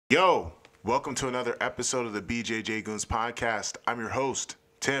Yo, welcome to another episode of the BJJ GOONS podcast. I'm your host,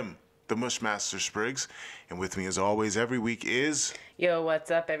 Tim, the Mushmaster Spriggs, and with me as always every week is... Yo,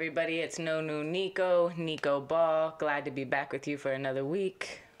 what's up, everybody? It's No New Nico Ball. Glad to be back with you for another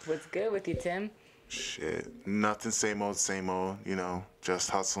week. What's good with you, Tim? Shit, nothing, same old, just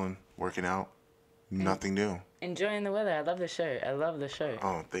hustling, working out, nothing new. Enjoying the weather. I love the shirt.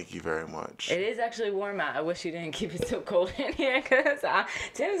 Oh, thank you very much. It is actually warm out. I wish you didn't keep it so cold in here because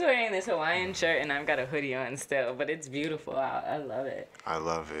Tim's wearing this Hawaiian shirt and I've got a hoodie on still, but it's beautiful out. I love it. I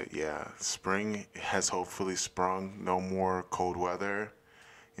love it, yeah. Spring has hopefully sprung. No more cold weather.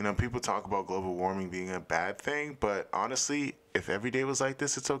 You know, people talk about global warming being a bad thing, but honestly, if every day was like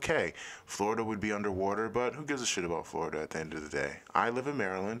this, it's okay. Florida would be underwater, but who gives a shit about Florida at the end of the day? I live in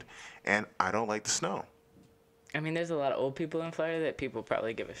Maryland, and I don't like the snow. I mean, there's a lot of old people in Florida that people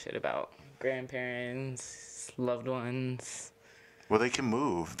probably give a shit about. Grandparents, loved ones. Well, they can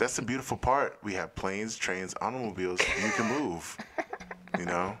move. That's the beautiful part. We have planes, trains, automobiles. You can move. You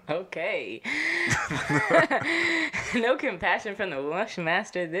know? Okay. No compassion from the Lush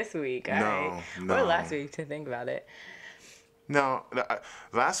Master this week. All right. No. Or last week to think about it. No,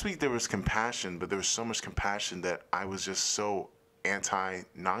 last week there was compassion, but there was so much compassion that I was just so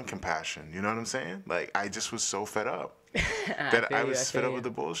anti-non-compassion. You know what I'm saying? Like, I just was so fed up that I was fed up with the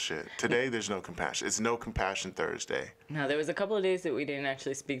bullshit. Today, there's no compassion. It's no compassion Thursday. No, there was a couple of days that we didn't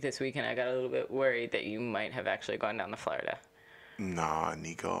actually speak this week, and I got a little bit worried that you might have actually gone down to Florida. Nah,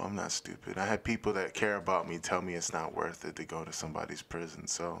 Nico, I'm not stupid. I had people that care about me tell me it's not worth it to go to somebody's prison,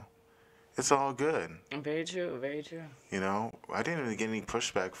 so it's all good. Very true, very true. You know, I didn't even get any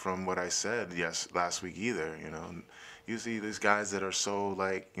pushback from what I said last week either, you know. Usually these guys that are so,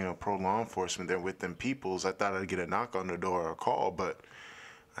 like, you know, pro-law enforcement, they're with them peoples. I thought I'd get a knock on the door or a call, but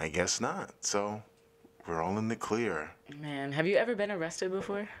I guess not. So we're all in the clear. Man, have you ever been arrested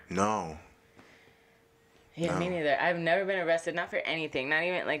before? No. Yeah, No. me neither. I've never been arrested, not for anything, not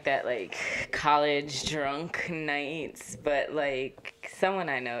even like that, like college drunk nights, but like someone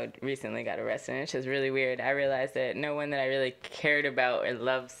I know recently got arrested, and it's just really weird. I realized that no one that I really cared about or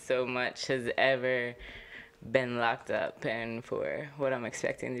loved so much has ever been locked up, and for what I'm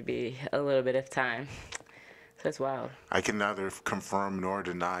expecting to be a little bit of time. So it's wild. I can neither confirm nor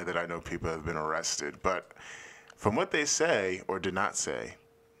deny that I know people have been arrested, but from what they say or did not say,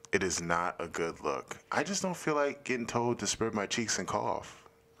 it is not a good look. I just don't feel like getting told to spread my cheeks and cough.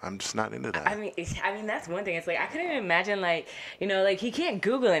 I'm just not into that. I mean, that's one thing. It's like I couldn't imagine, like, you know, like he can't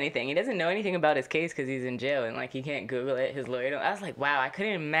Google anything. He doesn't know anything about his case because he's in jail, and like he can't Google it. His lawyer don't. I was like, wow, I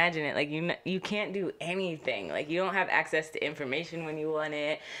couldn't imagine it. Like you can't do anything. Like you don't have access to information when you want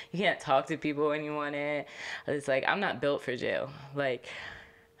it. You can't talk to people when you want it. It's like I'm not built for jail. Like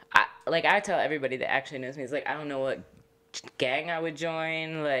I tell everybody that actually knows me, it's like I don't know what gang I would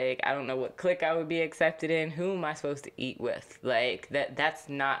join, like I don't know what clique I would be accepted in. Who am I supposed to eat with? Like that's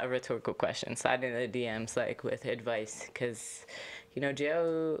not a rhetorical question. Slide in the DMs like with advice, because you know,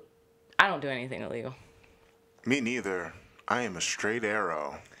 jail, I don't do anything illegal. Me neither. I am a straight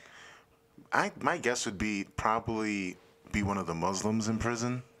arrow. My guess would be probably be one of the Muslims in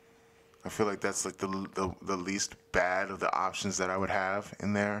prison. I feel like that's like the least bad of the options that I would have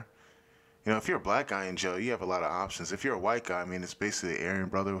in there. You know, if you're a black guy in jail, you have a lot of options. If you're a white guy, I mean, it's basically Aryan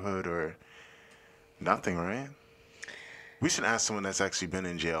Brotherhood or nothing, right? We should ask someone that's actually been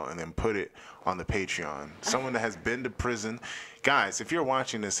in jail and then put it on the Patreon. Someone that has been to prison. Guys, if you're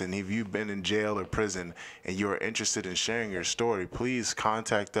watching this and if you've been in jail or prison and you are interested in sharing your story, please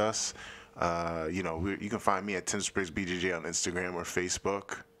contact us. You can find me at Tim Spriggs BJJ on Instagram or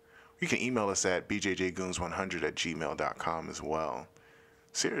Facebook. You can email us at bjjgoons100@gmail.com as well.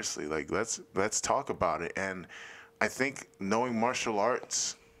 Seriously, like let's talk about it. And I think knowing martial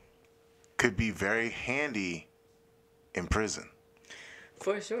arts could be very handy in prison.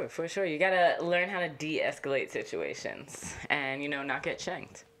 For sure. You gotta learn how to de-escalate situations and, you know, not get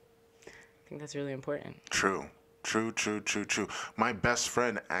shanked. I think that's really important. True. My best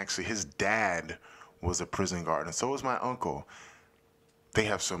friend, actually, his dad was a prison guard, and so was my uncle. They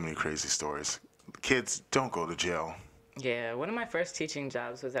have so many crazy stories. Kids, don't go to jail. Yeah, one of my first teaching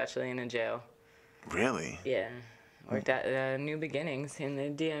jobs was actually in a jail. Really? Yeah. Worked at New Beginnings in the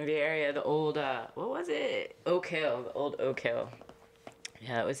DMV area, the old, what was it? Oak Hill, the old Oak Hill.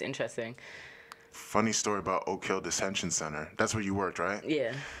 Yeah, it was interesting. Funny story about Oak Hill Detention Center. That's where you worked, right?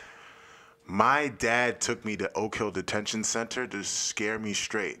 Yeah. My dad took me to Oak Hill Detention Center to scare me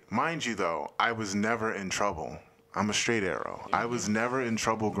straight. Mind you, though, I was never in trouble. I'm a straight arrow. I was never in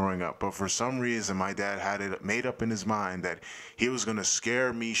trouble growing up, but for some reason, my dad had it made up in his mind that he was going to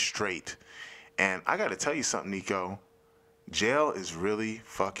scare me straight. And I got to tell you something, Nico. Jail is really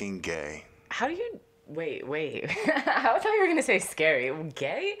fucking gay. How do you... Wait. I thought you were going to say scary.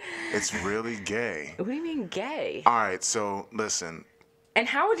 Gay? It's really gay. What do you mean gay? All right, so listen. And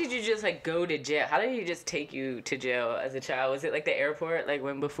how did you just, like, go to jail? How did he just take you to jail as a child? Was it like the airport, like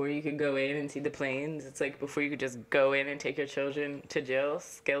when before you could go in and see the planes? It's like before you could just go in and take your children to jail,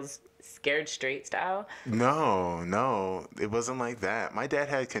 scared straight style? No, it wasn't like that. My dad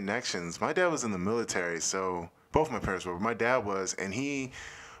had connections. My dad was in the military, so both my parents were. My dad was, and he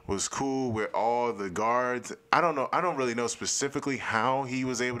was cool with all the guards. I don't know. I don't really know specifically how he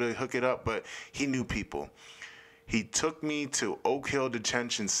was able to hook it up, but he knew people. He took me to Oak Hill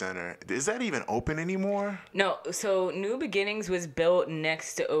Detention Center. Is that even open anymore? No, so New Beginnings was built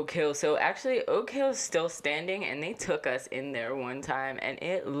next to Oak Hill. So actually, Oak Hill's still standing, and they took us in there one time, and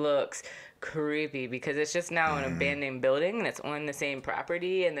it looks creepy because it's just now an abandoned building that's on the same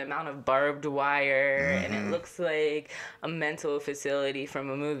property, and the amount of barbed wire, and it looks like a mental facility from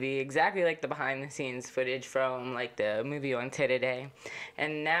a movie, exactly like the behind-the-scenes footage from like the movie on Today.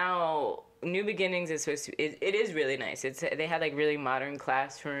 And now New Beginnings is supposed to. It is really nice. They had like really modern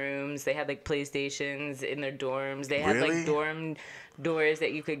classrooms. They had like PlayStations in their dorms. They had Really? like dorm doors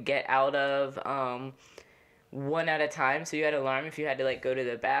that you could get out of one at a time. So you had an alarm if you had to like go to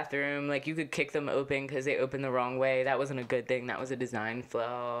the bathroom. Like you could kick them open because they opened the wrong way. That wasn't a good thing. That was a design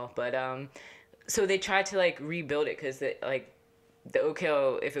flaw. But so they tried to like rebuild it because the Oak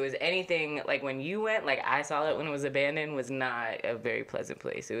Hill, if it was anything, like when you went, like I saw it when it was abandoned, was not a very pleasant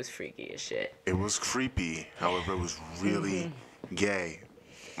place. It was freaky as shit. It was creepy. However, it was really gay.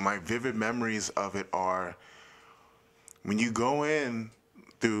 My vivid memories of it are when you go in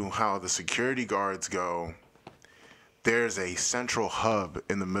through how the security guards go, there's a central hub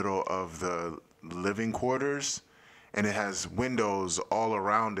in the middle of the living quarters, and it has windows all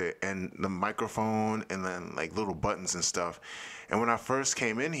around it and the microphone and then like little buttons and stuff. And when I first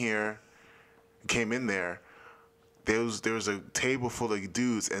came in there, there was a table full of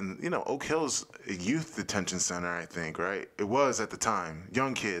dudes, and you know, Oak Hill's a youth detention center, I think, right? It was at the time,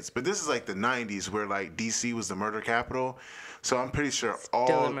 young kids. But this is like the 90s where like DC was the murder capital. So I'm pretty sure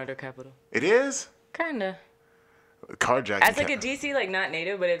Still a murder capital. It is? Kinda. Carjacking. As like a DC, like not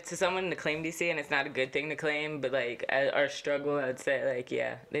native, but if to someone to claim DC, and it's not a good thing to claim, but like our struggle, I would say like,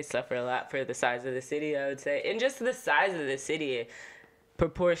 yeah, they suffer a lot for the size of the city, I would say. And just the size of the city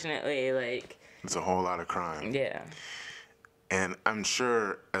proportionately, like, It's a whole lot of crime. yeah. And I'm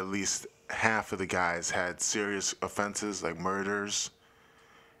sure at least half of the guys had serious offenses like murders,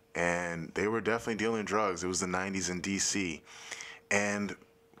 and they were definitely dealing drugs. It was the 90s in DC. And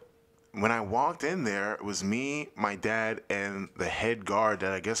when I walked in there, it was me, my dad, and the head guard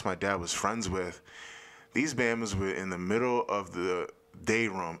that I guess my dad was friends with. These Bamas were in the middle of the day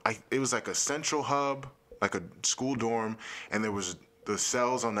room. It was like a central hub, like a school dorm, and there was the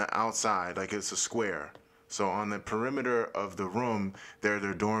cells on the outside, like it's a square. So on the perimeter of the room, there are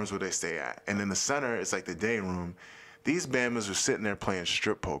their dorms where they stay at. And in the center, it's like the day room. These Bamas were sitting there playing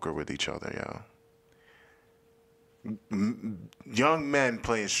strip poker with each other, yo. Young men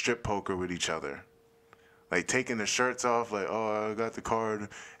playing strip poker with each other, like taking their shirts off, like, oh, I got the card,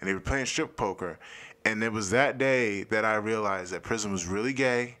 and they were playing strip poker. And it was that day that I realized that prison was really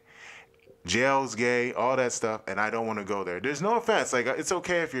gay, jail's gay, all that stuff, and I don't want to go there. There's no offense, like it's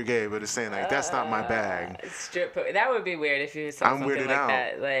okay if you're gay, but it's saying like that's not my bag. Strip poker. That would be weird if you saw something weirded like out.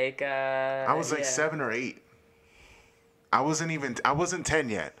 that. Like I was like 7 or 8. I wasn't 10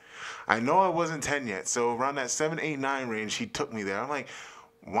 yet. I know I wasn't 10 yet. So around that 7, 8, 9 range, he took me there. I'm like,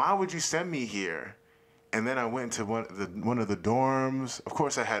 why would you send me here? And then I went to one of the dorms. Of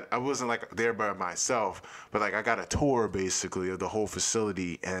course, I wasn't like there by myself, but like I got a tour basically of the whole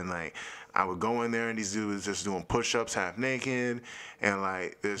facility, and like I would go in there and these dudes just doing push-ups half naked, and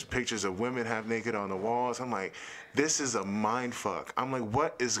like there's pictures of women half naked on the walls. I'm like, this is a mind fuck. I'm like,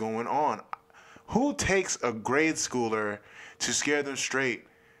 what is going on? Who takes a grade schooler to scare them straight?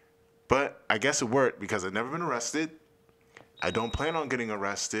 But I guess it worked because I've never been arrested. I don't plan on getting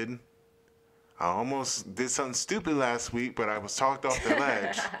arrested. I almost did something stupid last week, but I was talked off the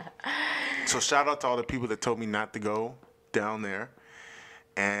ledge. So shout out to all the people that told me not to go down there.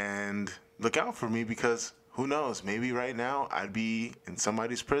 And look out for me because who knows, maybe right now I'd be in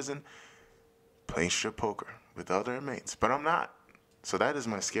somebody's prison playing strip poker with other inmates. But I'm not. So that is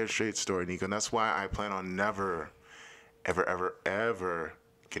my scared straight story, Nico. And that's why I plan on never, ever, ever, ever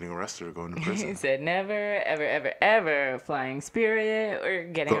getting arrested or going to He prison. said never, ever, ever, ever flying Spirit or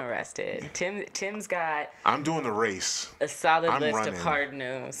getting Go- arrested. Tim's got I'm doing the race. a solid I'm list running. of hard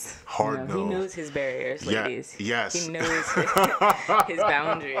nose. Hard He nose. knows his barriers, Yeah. ladies. Yes. He knows his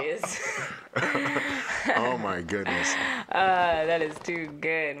boundaries. Oh my goodness. That is too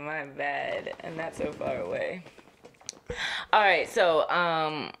good. My bad. And not so far away. All right, so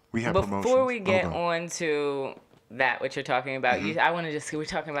We have before promotions. we get Hold on to that, what you're talking about, I want to just, we're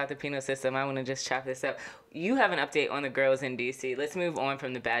talking about the penal system. I want to just chop this up. You have an update on the girls in DC. Let's move on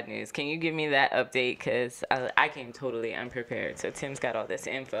from the bad news. Can you give me that update? Because I came totally unprepared. So Tim's got all this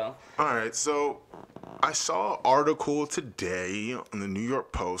info. All right, so I saw an article today on the New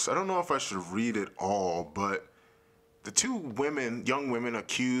York Post. I don't know if I should read it all, but the two women, young women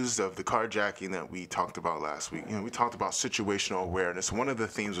accused of the carjacking that we talked about last week, we talked about situational awareness. One of the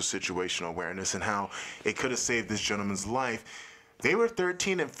themes was situational awareness and how it could have saved this gentleman's life. They were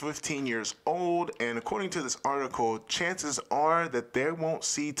 13 and 15 years old, and according to this article, chances are that they won't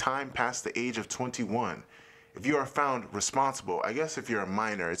see time past the age of 21. If you are found responsible, I guess if you're a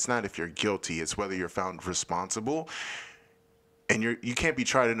minor, it's not if you're guilty, it's whether you're found responsible. And you can't be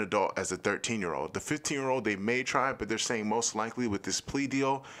tried an adult as a 13-year-old. The 15-year-old, they may try, but they're saying most likely with this plea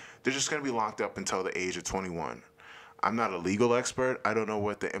deal, they're just going to be locked up until the age of 21. I'm not a legal expert. I don't know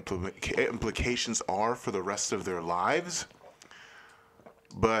what the implications are for the rest of their lives.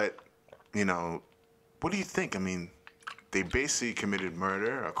 But, what do you think? I mean, they basically committed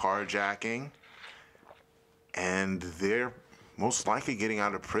murder, a carjacking, and they're most likely getting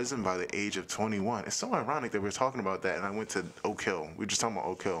out of prison by the age of 21. It's so ironic that we're talking about that, and I went to Oak Hill. We were just talking about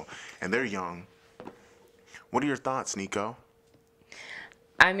Oak Hill, and they're young. What are your thoughts, Nico?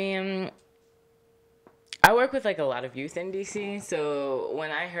 I mean, I work with like a lot of youth in DC, so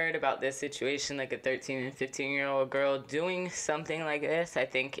when I heard about this situation, like a 13 and 15-year-old girl doing something like this, I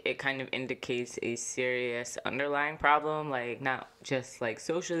think it kind of indicates a serious underlying problem, like not just like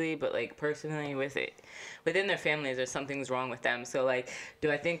socially, but like personally with it. Within their families, or something's wrong with them. So like,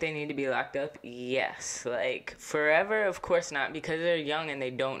 do I think they need to be locked up? Yes. Like forever, of course not, because they're young and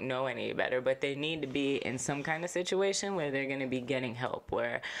they don't know any better, but they need to be in some kind of situation where they're going to be getting help,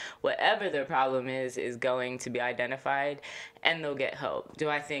 where whatever their problem is going to be identified and they'll get help. Do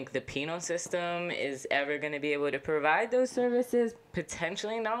I think the penal system is ever going to be able to provide those services?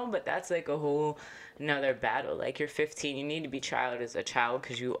 Potentially no, but that's like a whole another battle. Like you're 15, you need to be tried as a child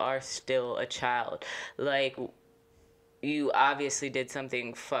because you are still a child. Like you obviously did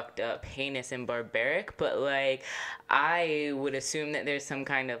something fucked up, heinous and barbaric, but like I would assume that there's some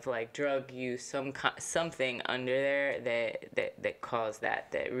kind of like drug use, something under there that caused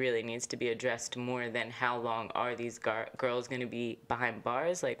that really needs to be addressed more than how long are these girls going to be behind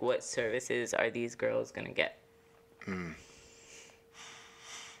bars? Like what services are these girls going to get?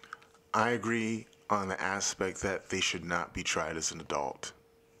 I agree on the aspect that they should not be tried as an adult.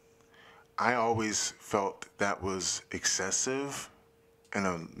 I always felt that was excessive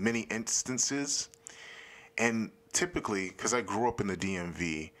in many instances. And typically, because I grew up in the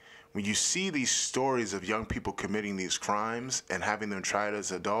DMV, when you see these stories of young people committing these crimes and having them tried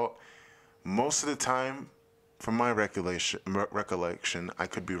as adult, most of the time, from my recollection, I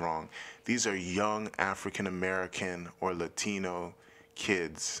could be wrong, these are young African American or Latino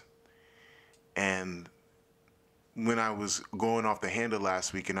kids. And when I was going off the handle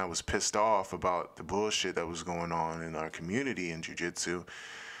last week and I was pissed off about the bullshit that was going on in our community in jiu-jitsu,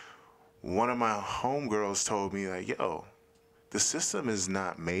 one of my homegirls told me, like, yo, the system is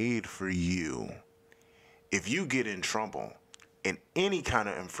not made for you. If you get in trouble in any kind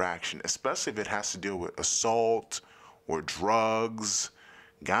of infraction, especially if it has to deal with assault or drugs,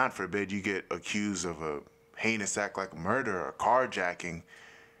 God forbid you get accused of a heinous act like murder or carjacking,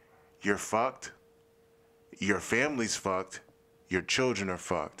 you're fucked. Your family's fucked. Your children are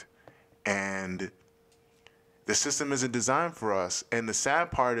fucked. And the system isn't designed for us. And the sad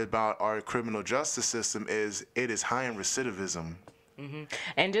part about our criminal justice system is it is high in recidivism. Mm-hmm.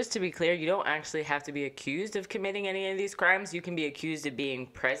 And just to be clear, you don't actually have to be accused of committing any of these crimes. You can be accused of being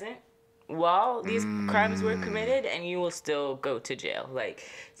present while these crimes were committed, and you will still go to jail. Like,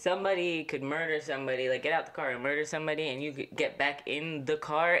 somebody could murder somebody, like get out the car and murder somebody, and you could get back in the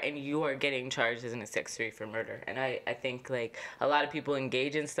car, and you are getting charged as an accessory for murder. And I think, like, a lot of people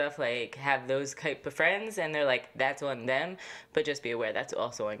engage in stuff, like, have those type of friends, and they're like, that's on them, but just be aware, that's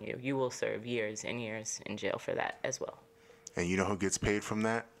also on you. You will serve years and years in jail for that as well. And you know who gets paid from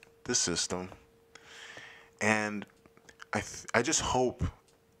that? The system. And I just hope,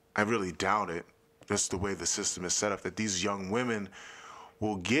 I really doubt it, just the way the system is set up, that these young women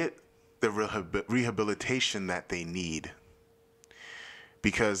will get the rehabilitation that they need.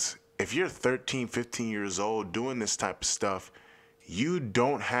 Because if you're 13, 15 years old doing this type of stuff, you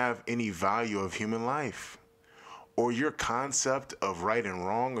don't have any value of human life. Or your concept of right and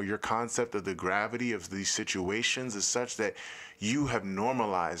wrong, or your concept of the gravity of these situations is such that you have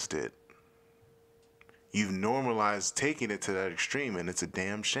normalized it. You've normalized taking it to that extreme, and it's a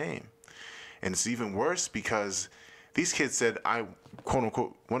damn shame. And it's even worse because these kids said, quote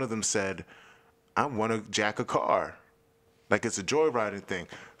unquote, one of them said, I want to jack a car. Like it's a joyriding thing.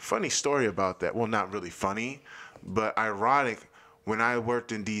 Funny story about that. Well, not really funny, but ironic. When I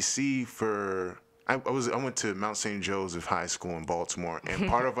worked in D.C. I went to Mount St. Joseph High School in Baltimore, and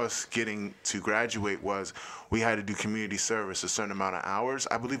part of us getting to graduate was we had to do community service a certain amount of hours.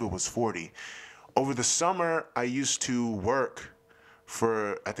 I believe it was 40. Over the summer, I used to work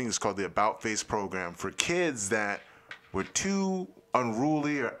for, I think it's called the About Face program, for kids that were too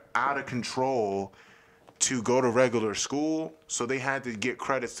unruly or out of control to go to regular school, so they had to get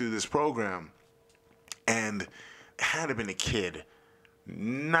credits through this program. And it had to have been a kid,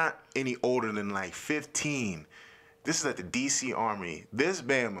 not any older than like 15. This is at the DC Army. This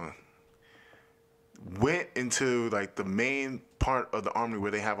Bama went into like the main part of the army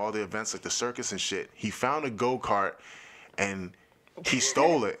where they have all the events like the circus and shit. He found a go-kart and he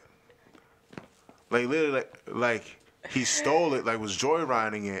stole it. Like literally like he stole it, like was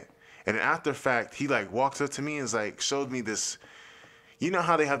joyriding it. And then after fact, he like walks up to me and is like, showed me this. You know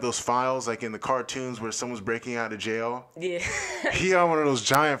how they have those files like in the cartoons where someone's breaking out of jail? Yeah. He had one of those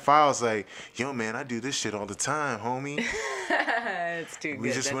giant files like, yo man, I do this shit all the time, homie. That's too good.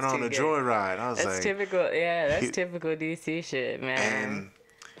 We just went on a joyride. I was that's like, typical. Yeah, that's typical DC shit, man. and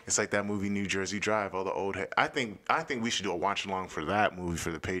it's like that movie New Jersey Drive, all the old I think we should do a watch along for that movie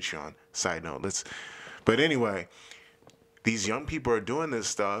for the Patreon. Side note, but anyway, these young people are doing this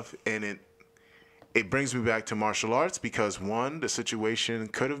stuff, and it brings me back to martial arts because, one, the situation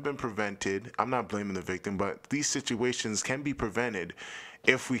could have been prevented. I'm not blaming the victim, but these situations can be prevented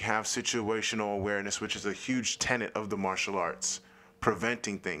if we have situational awareness, which is a huge tenet of the martial arts.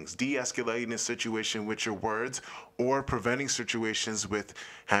 Preventing things, de-escalating a situation with your words, or preventing situations with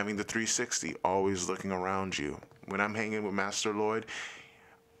having the 360, always looking around you. When I'm hanging with Master Lloyd,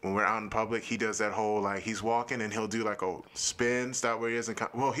 when we're out in public, he does that whole, like, he's walking and he'll do like a spin, stop where he is, and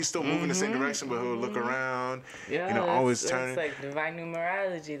well, he's still moving the same direction, but he'll look around, yeah, always turning. It's like divine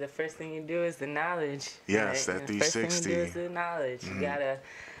numerology. The first thing you do is the knowledge. Yes, right? that 360. The first thing you do is the knowledge. You gotta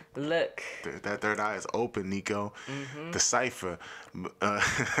look. That third eye is open, Nico. The cipher.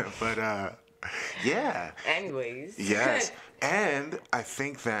 Yeah. Anyways. Yes. And I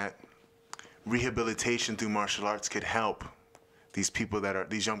think that rehabilitation through martial arts could help these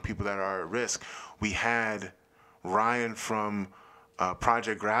young people that are at risk. We had Ryan from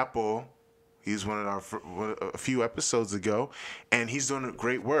Project Grapple. He's a few episodes ago, and he's doing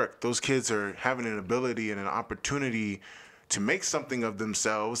great work. Those kids are having an ability and an opportunity to make something of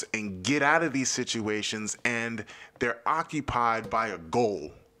themselves and get out of these situations, and they're occupied by a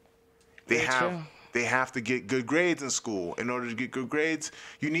goal. They have to get good grades in school. In order to get good grades,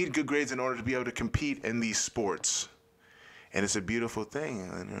 you need good grades in order to be able to compete in these sports. And it's a beautiful thing.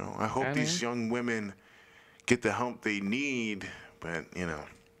 And, I hope these young women get the help they need. But,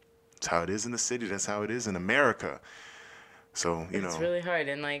 it's how it is in the city. That's how it is in America. So, It's really hard.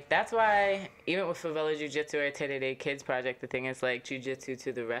 And, like, that's why, even with Favela Jiu-Jitsu or Today Kids Project, the thing is, like, Jiu-Jitsu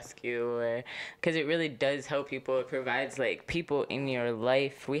to the rescue. Because it really does help people. It provides, like, people in your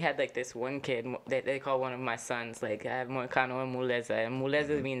life. We had, like, this one kid that they call one of my sons. Like, I have Moicano and Muleza. And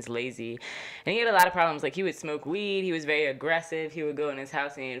Muleza means lazy. And he had a lot of problems. Like, he would smoke weed. He was very aggressive. He would go in his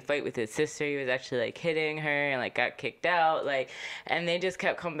house and he'd fight with his sister. He was actually, like, hitting her and, like, got kicked out. Like, and they just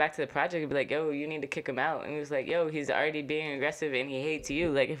kept coming back to the project and be like, yo, you need to kick him out. And he was like, yo, he's already being aggressive and he hates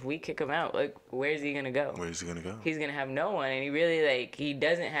you. Like, if we kick him out, like, where's he gonna go? He's gonna have no one. And he really, like, he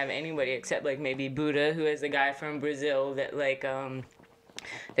doesn't have anybody except, like, maybe Buddha, who is the guy from Brazil that, like,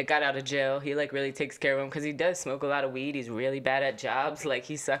 that got out of jail. He, like, really takes care of him because he does smoke a lot of weed. He's really bad at jobs. Like,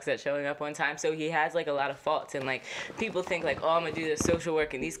 he sucks at showing up on time. So he has, like, a lot of faults. And, like, people think, like, oh, I'm going to do this social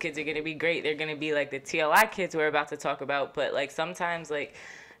work and these kids are going to be great. They're going to be, like, the TLI kids we're about to talk about. But, like, sometimes, like,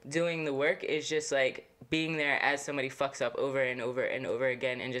 doing the work is just, like, being there as somebody fucks up over and over and over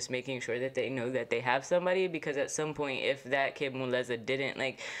again and just making sure that they know that they have somebody. Because at some point, if that kid Muleza didn't,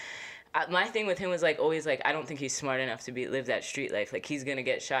 like, my thing with him was, like, always, like, I don't think he's smart enough to live that street life. Like, he's gonna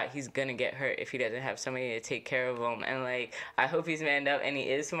get shot, he's gonna get hurt if he doesn't have somebody to take care of him. And, like, I hope he's manned up and he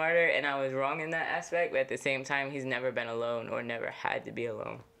is smarter, and I was wrong in that aspect, but at the same time, he's never been alone or never had to be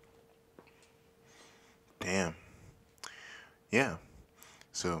alone. Damn. Yeah.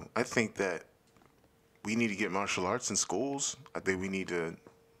 So I think that we need to get martial arts in schools. I think we need to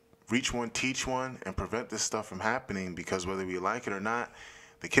reach one, teach one, and prevent this stuff from happening, because whether we like it or not,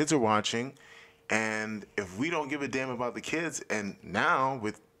 the kids are watching. And if we don't give a damn about the kids, and now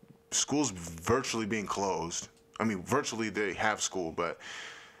with schools virtually being closed, I mean, virtually they have school, but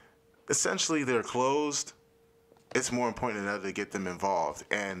essentially they're closed, it's more important than ever to get them involved.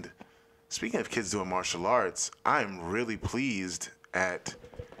 And speaking of kids doing martial arts, I'm really pleased at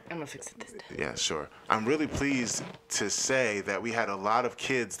I'm gonna fix it this time. yeah, sure. I'm really pleased to say that we had a lot of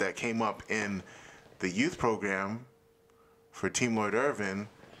kids that came up in the youth program for Team Lloyd Irvin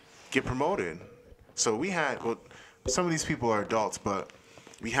get promoted. So we had, well, some of these people are adults, but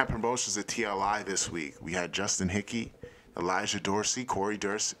we had promotions at TLI this week. We had Justin Hickey, Elijah Dorsey, Corey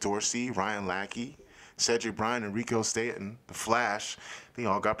Dorsey, Ryan Lackey, Cedric Bryan, and Rico Staten, The Flash. They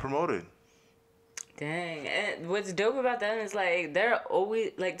all got promoted. Dang. And what's dope about them is, like, they're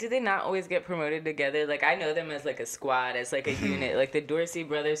always, like, do they not always get promoted together? Like, I know them as, like, a squad, as, like, a unit. Like, the Dorsey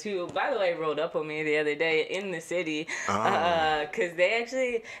brothers, who, by the way, rolled up on me the other day in the city. Because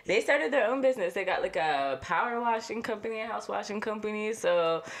they started their own business. They got, like, a power washing company, a house washing company.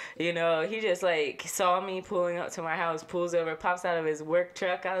 So, you know, he just, like, saw me pulling up to my house, pulls over, pops out of his work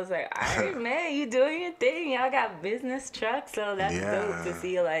truck. I was like, all right, man, you doing your thing. Y'all got business trucks. So that's dope to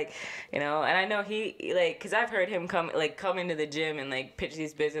see, like, you know. And I know he, like, because I've heard him come into the gym and, like, pitch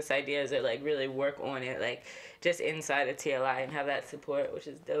these business ideas or, like, really work on it, like, just inside of TLI and have that support, which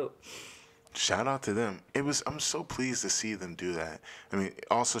is dope. Shout out to them. I'm so pleased to see them do that. I mean,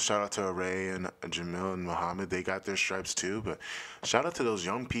 also shout out to Array and Jamil and Muhammad. They got their stripes too, but shout out to those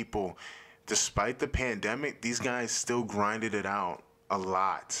young people. Despite the pandemic, these guys still grinded it out a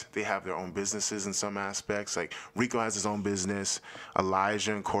lot. They have their own businesses in some aspects. Like Rico has his own business.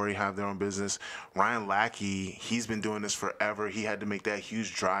 Elijah and Corey have their own business. Ryan Lackey, he's been doing this forever. He had to make that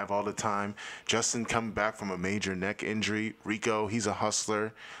huge drive all the time. Justin coming back from a major neck injury. Rico, he's a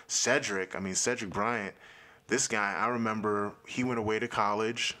hustler. Cedric Bryant, this guy, I remember he went away to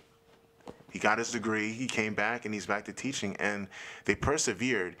college. He got his degree. He came back, and he's back to teaching. And they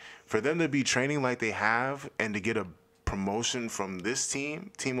persevered. For them to be training like they have and to get a promotion from this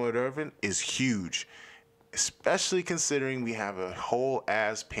team, Team Lloyd Irvin, is huge, especially considering we have a whole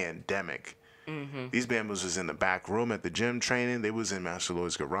ass pandemic. These bambos was in the back room at the gym training. They was in Master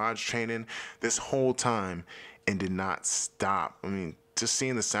Lloyd's garage training this whole time and did not stop. I mean, just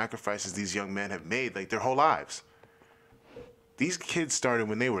seeing the sacrifices these young men have made, like, their whole lives. These kids started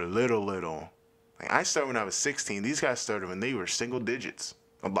when they were little. Like, I started when I was 16. These guys started when they were single digits.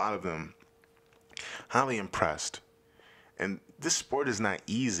 A lot of them. Highly impressed. And this sport is not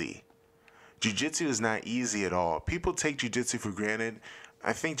easy. Jiu-jitsu is not easy at all. People take jiu-jitsu for granted.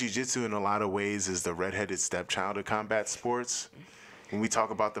 I think jiu-jitsu in a lot of ways is the redheaded stepchild of combat sports. When we talk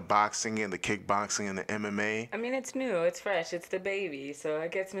about the boxing and the kickboxing and the MMA. I mean, it's new, it's fresh, it's the baby, so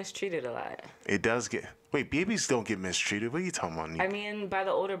it gets mistreated a lot. It does get... Wait, babies don't get mistreated. What are you talking about? I mean, by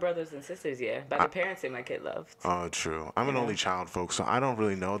the older brothers and sisters, yeah. By the parents, they might get loved. Oh, true. I'm an only child, folks, so I don't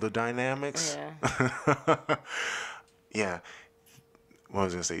really know the dynamics. Yeah. Yeah. What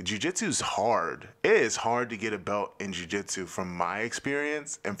was I going to say? Jiu-jitsu is hard. It is hard to get a belt in jiu-jitsu from my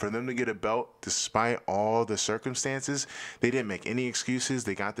experience. And for them to get a belt, despite all the circumstances, they didn't make any excuses.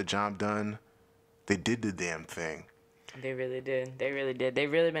 They got the job done. They did the damn thing. They really did. They really did.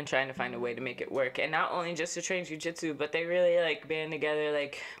 They've really been trying to find a way to make it work. And not only just to train jiu-jitsu, but they really, like, band together.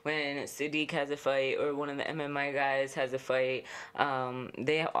 Like, when Sadiq has a fight or one of the MMA guys has a fight,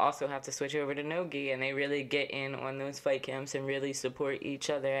 they also have to switch over to no-gi. And they really get in on those fight camps and really support each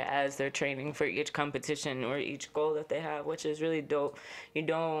other as they're training for each competition or each goal that they have, which is really dope. You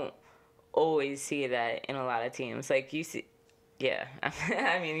don't always see that in a lot of teams. Like, you see... Yeah.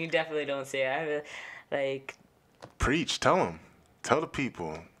 I mean, you definitely don't see it. Like... Preach. Tell them. Tell the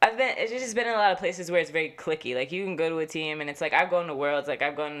people. It's just been in a lot of places where it's very cliquey. Like, you can go to a team and it's like, I've gone to Worlds,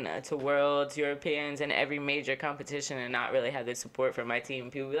 Europeans, and every major competition and not really have the support from my team.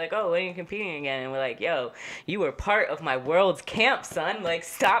 People be like, oh, when are you competing again? And we're like, yo, you were part of my Worlds camp, son. Like,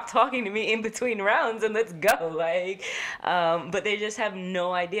 stop talking to me in between rounds and let's go. Like, but they just have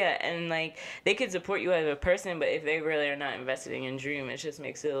no idea. And, like, they could support you as a person, but if they really are not invested in your dream, it just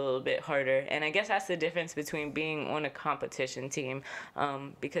makes it a little bit harder. And I guess that's the difference between being on a competition team,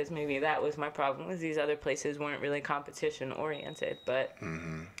 because maybe that was my problem, was these other places weren't really competition oriented. But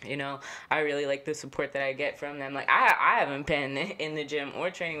you know, I really like the support that I get from them. Like, I haven't been in the gym or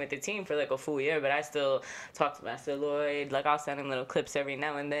training with the team for like a full year, but I still talk to Master Lloyd. Like, I'll send him little clips every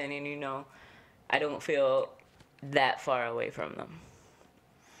now and then, and, you know, I don't feel that far away from them.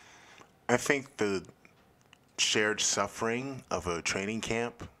 I think the shared suffering of a training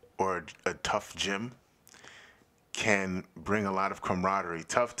camp or a tough gym can bring a lot of camaraderie.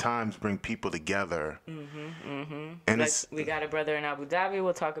 Tough times bring people together. And Like we got a brother in Abu Dhabi.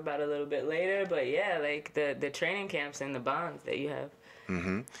 We'll talk about it a little bit later. But yeah, like the training camps and the bonds that you have.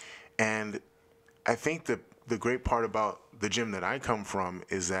 And I think the great part about the gym that I come from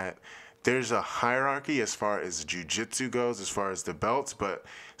is that there's a hierarchy as far as jiu-jitsu goes, as far as the belts, but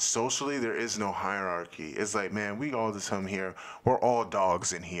socially there is no hierarchy. It's like, man, we all just come here. We're all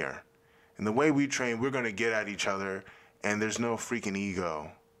dogs in here. And the way we train, we're going to get at each other, and there's no freaking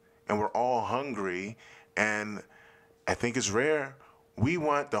ego. And we're all hungry, and I think it's rare. We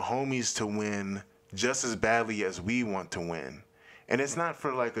want the homies to win just as badly as we want to win. And it's not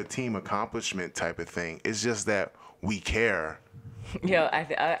for like a team accomplishment type of thing. It's just that we care. Yo,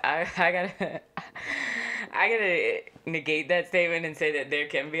 I gotta negate that statement and say that there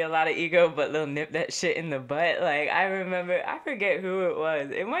can be a lot of ego, but they'll nip that shit in the butt. Like I remember, I forget who it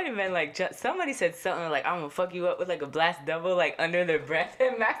was. It might have been like somebody said something like, "I'm gonna fuck you up with like a blast double," like under their breath.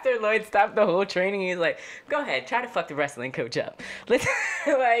 And Master Lloyd stopped the whole training. He's like, "Go ahead, try to fuck the wrestling coach up." Let's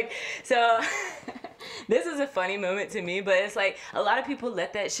like so. This is a funny moment to me, but it's like a lot of people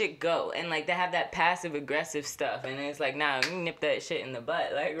let that shit go and like they have that passive aggressive stuff, and it's like, nah, you nip that shit in the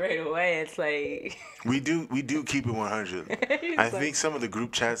butt like right away. It's like we do keep it 100. I think some of the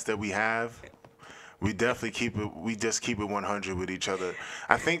group chats that we have, we definitely keep it. We just keep it 100 with each other.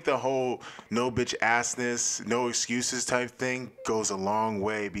 I think the whole no bitch assness, no excuses type thing goes a long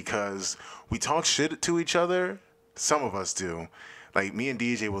way because we talk shit to each other. Some of us do. Like, me and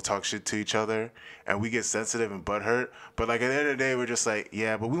DJ will talk shit to each other, and we get sensitive and butthurt. But, like, at the end of the day, we're just like,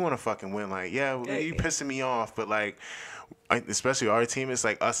 yeah, but we want to fucking win. Like, yeah, you pissing me off. But, like, especially our team, it's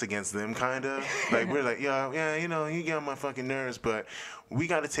like us against them, kind of. Like, we're like, yeah, you know, you get on my fucking nerves. But we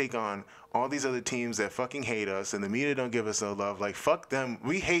got to take on all these other teams that fucking hate us, and the media don't give us no love. Like, fuck them.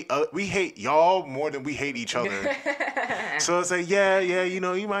 We hate y'all more than we hate each other. So it's like, yeah, you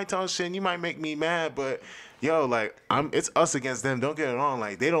know, you might talk shit and you might make me mad, but... Yo, like, it's us against them. Don't get it wrong.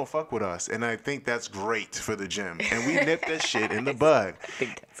 Like, they don't fuck with us. And I think that's great for the gym. And we nip that shit in the bud. I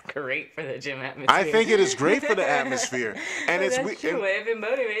think that's great for the gym atmosphere. I think it is great for the atmosphere. And it's that's true. If it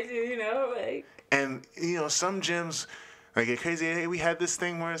motivates you, you know, like. And, you know, some gyms, like, get crazy. Hey, we had this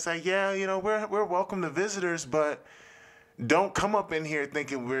thing where it's like, yeah, you know, we're welcome to visitors, but don't come up in here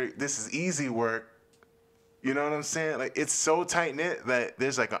thinking this is easy work. You know what I'm saying? Like, it's so tight-knit that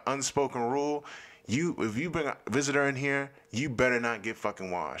there's, like, an unspoken rule. If you bring a visitor in here, you better not get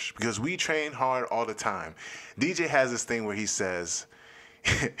fucking washed because we train hard all the time. DJ has this thing where he says,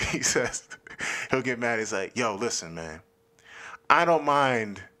 he'll get mad. He's like, yo, listen, man, I don't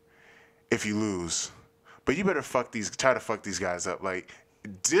mind if you lose, but you better try to fuck these guys up. Like,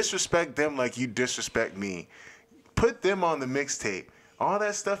 disrespect them like you disrespect me. Put them on the mixtape. All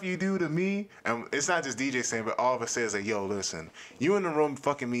that stuff you do to me, and it's not just DJ saying, but all of us say is like, yo, listen, you in the room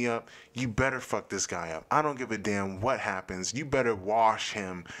fucking me up, you better fuck this guy up. I don't give a damn what happens. You better wash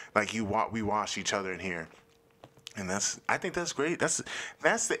him like we wash each other in here. And I think that's great. That's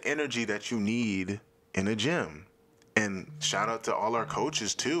the energy that you need in a gym. And shout out to all our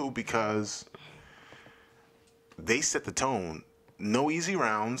coaches too, because they set the tone. No easy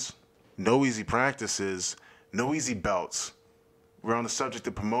rounds, no easy practices, no easy belts. We're on the subject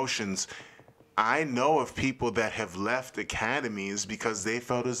of promotions. I know of people that have left academies because they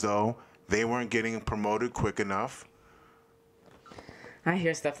felt as though they weren't getting promoted quick enough. I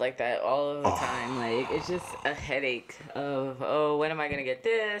hear stuff like that all of the time. Like, it's just a headache of, when am I going to get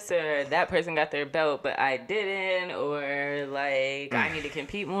this? Or that person got their belt, but I didn't. Or, like, I need to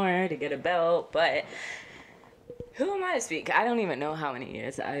compete more to get a belt. But who am I to speak? I don't even know how many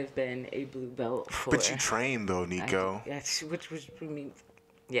years I've been a blue belt for. But you train, though, Nico. Which means,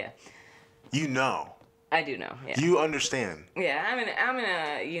 yeah. You know. I do know, yeah. You understand. Yeah, I'm in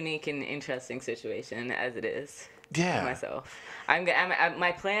a unique and interesting situation as it is. Yeah. For myself.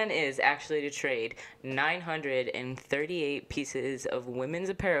 My plan is actually to trade 938 pieces of women's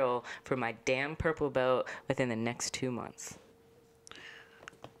apparel for my damn purple belt within the next 2 months.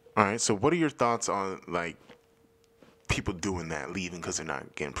 All right, so what are your thoughts on, like, people doing that, leaving because they're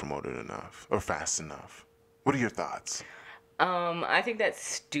not getting promoted enough or fast enough? What are your thoughts? I think that's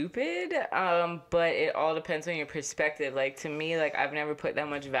stupid, but it all depends on your perspective. Like, to me, like, I've never put that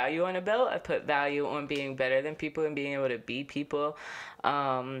much value on a belt. I put value on being better than people and being able to beat people.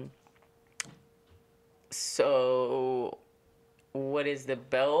 So what is the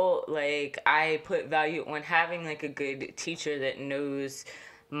belt? Like, I put value on having, like, a good teacher that knows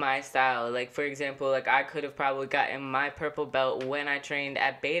my style. Like, for example, like, I could have probably gotten my purple belt when I trained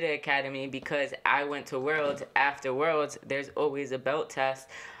at Beta Academy because I went to Worlds. After Worlds, there's always a belt test.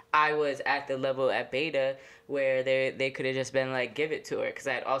 I was at the level at beta where they could have just been like, give it to her, because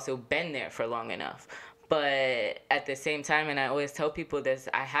I had also been there for long enough. But at the same time, and I always tell people this,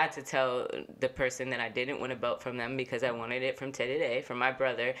 I had to tell the person that I didn't want a belt from them because I wanted it from today, from my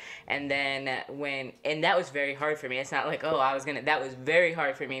brother. And then and that was very hard for me. It's not like, oh, that was very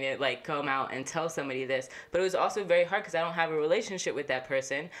hard for me to like come out and tell somebody this. But it was also very hard because I don't have a relationship with that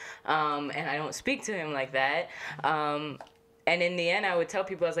person. And I don't speak to him like that. And in the end, I would tell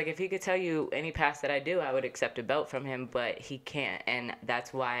people, I was like, if he could tell you any past that I do, I would accept a belt from him, but he can't. And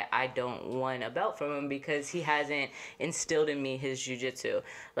that's why I don't want a belt from him, because he hasn't instilled in me his jiu-jitsu.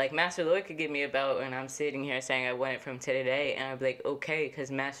 Like, Master Lloyd could give me a belt, and I'm sitting here saying I want it from today, and I'd be like, okay, because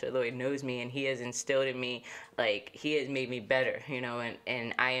Master Lloyd knows me, and he has instilled in me, like, he has made me better, you know,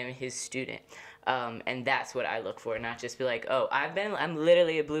 and I am his student. And that's what I look for, not just be like, oh, I'm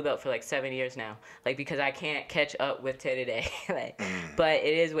literally a blue belt for like 7 years now, like, because I can't catch up with today. Like, but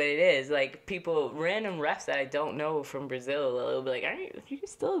it is what it is. Like, random refs that I don't know from Brazil, they'll be like, are you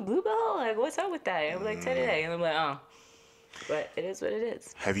still a blue belt? Like, what's up with that? And I'm like, today. And I'm like, oh, but it is what it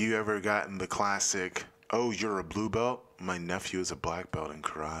is. Have you ever gotten the classic, oh, you're a blue belt? My nephew is a black belt in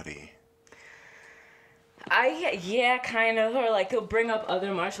karate. Yeah, kind of. Or like he'll bring up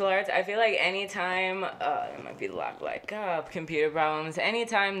other martial arts. I feel like anytime, it might be a lot like computer problems.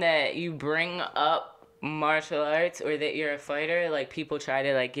 Anytime that you bring up martial arts or that you're a fighter, like people try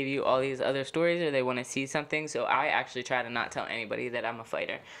to like give you all these other stories or they want to see something. So I actually try to not tell anybody that I'm a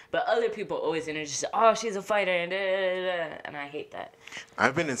fighter. But other people always introduce, oh, she's a fighter, and and I hate that.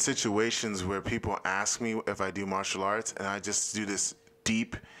 I've been in situations where people ask me if I do martial arts, and I just do this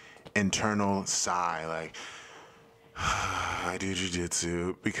deep internal sigh, like, I do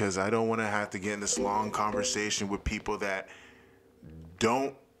jiu-jitsu, because I don't want to have to get in this long conversation with people that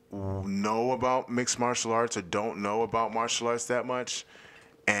don't know about mixed martial arts or don't know about martial arts that much,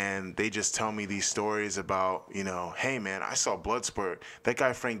 and they just tell me these stories about, you know, hey man, I saw Bloodsport, that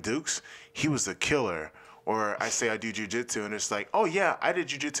guy Frank Dukes, he was a killer. Or I say I do jiu-jitsu, and it's like, oh yeah, I did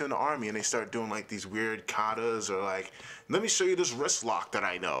jiu-jitsu in the Army, and they start doing like these weird katas, or like, let me show you this wrist lock that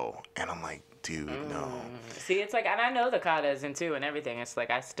I know, and I'm like, dude, no. See, it's like, and I know the katas and too and everything. It's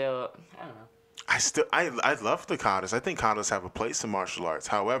like I don't know. I love the katas. I think katas have a place in martial arts.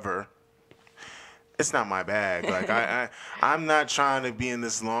 However, it's not my bag. Like I'm not trying to be in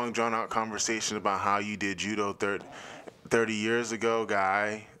this long drawn out conversation about how you did judo 30 years ago,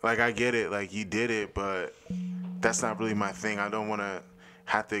 guy. Like, I get it, like, you did it, but that's not really my thing. I don't want to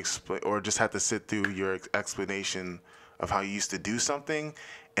have to explain, or just have to sit through your explanation of how you used to do something,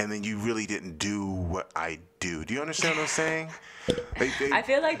 and then you really didn't do what I do. Do you understand what I'm saying? I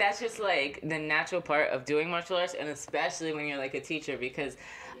feel like that's just, like, the natural part of doing martial arts, and especially when you're, like, a teacher, because,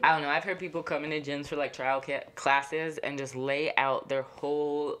 I don't know, I've heard people come into gyms for, like, trial classes and just lay out their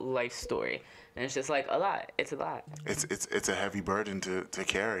whole life story. And it's just like a lot. It's a lot. It's a heavy burden to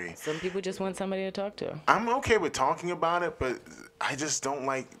carry. Some people just want somebody to talk to. I'm okay with talking about it, but I just don't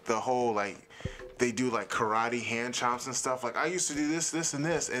like the whole, like, they do like karate hand chops and stuff. Like, I used to do this, and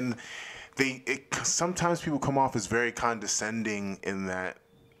this, and sometimes people come off as very condescending in that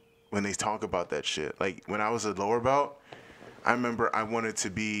when they talk about that shit. Like, when I was a lower belt, I remember I wanted to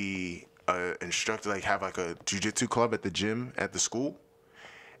be an instructor, like have like a jiu-jitsu club at the gym at the school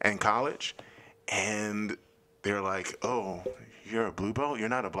and college. And they're like, oh, you're a blue belt? You're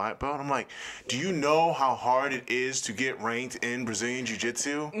not a black belt? I'm like, do you know how hard it is to get ranked in Brazilian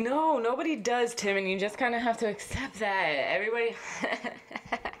Jiu-Jitsu? No, nobody does, Tim, and you just kind of have to accept that. Everybody...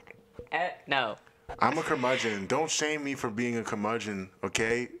 No. I'm a curmudgeon. Don't shame me for being a curmudgeon,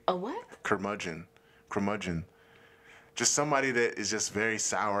 okay? A what? Curmudgeon. Just somebody that is just very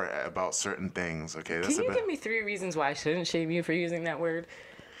sour about certain things, okay? Can you give me 3 reasons why I shouldn't shame you for using that word?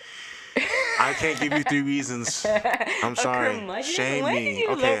 I can't give you 3 reasons. I'm sorry. Shame me.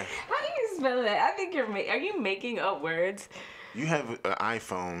 Okay. How do you spell that? I think are you making up words? You have an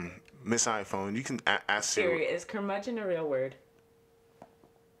iPhone, Miss iPhone. You can ask Siri. Is curmudgeon a real word?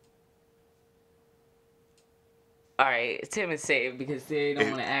 All right, Tim is saved because Siri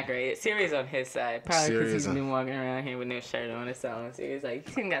don't want to act right. Siri's on his side, probably because he's been walking around here with no shirt on or something. Siri's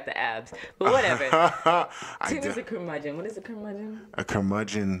like, Tim got the abs, but whatever. Tim is a curmudgeon. What is a curmudgeon? A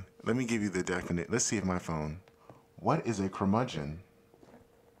curmudgeon. Let me give you the definition. Let's see if my phone. What is a curmudgeon?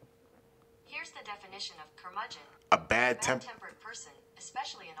 Here's the definition of curmudgeon. A bad-tempered person,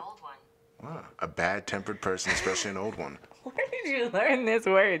 especially an old one. A bad-tempered person, especially an old one. Where did you learn this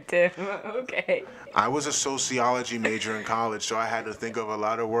word, Tim? Okay. I was a sociology major in college, so I had to think of a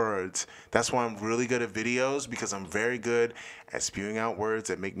lot of words. That's why I'm really good at videos, because I'm very good at spewing out words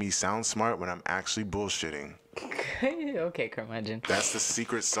that make me sound smart when I'm actually bullshitting. Okay, curmudgeon. That's the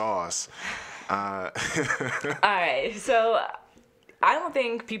secret sauce. All right, so I don't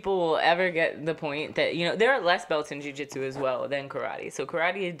think people will ever get the point that, you know, there are less belts in jiu-jitsu as well than karate. So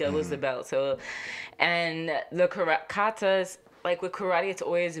karate doubles the belt. So, and the katas, like with karate, it's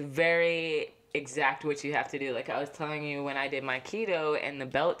always very exact what you have to do. Like I was telling you when I did my keto and the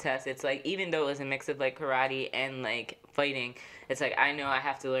belt test, it's like, even though it was a mix of like karate and like fighting, it's like, I know I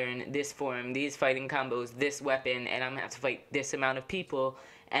have to learn this form, these fighting combos, this weapon, and I'm gonna have to fight this amount of people.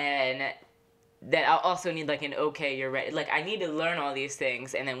 And that I'll also need like an okay, you're ready. Like I need to learn all these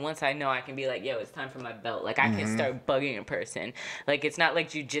things, and then once I know, I can be like, yo, it's time for my belt. Like I can start bugging a person. Like it's not like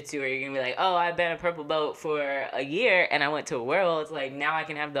jiu-jitsu where you're gonna be like, oh, I've been a purple belt for a year and I went to a world. It's like now I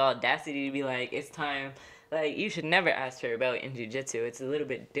can have the audacity to be like, it's time. Like you should never ask for a belt in jiu-jitsu. It's a little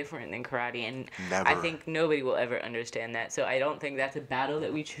bit different than karate, and Never. I think nobody will ever understand that. So I don't think that's a battle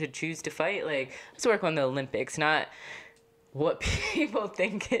that we should choose to fight. Like let's work on the Olympics, not what people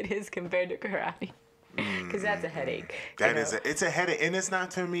think it is compared to karate, because that's a headache. It's a headache, and it's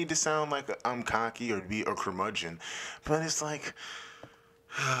not for me to sound like I'm cocky or be a curmudgeon, but it's like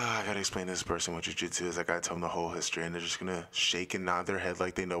I gotta explain to this person what jiu-jitsu is. I gotta tell them the whole history, and they're just gonna shake and nod their head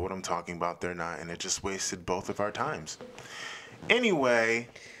like they know what I'm talking about. They're not, and it just wasted both of our times. Anyway,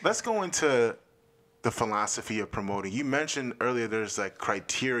 let's go into the philosophy of promoting. You mentioned earlier there's like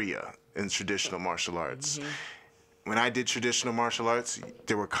criteria in traditional martial arts. When I did traditional martial arts,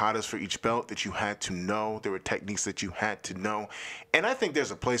 there were katas for each belt that you had to know. There were techniques that you had to know. And I think there's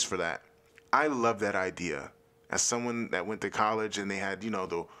a place for that. I love that idea. As someone that went to college and they had, you know,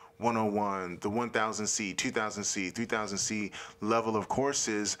 the 101, the 1000C, 2000C, 3000C level of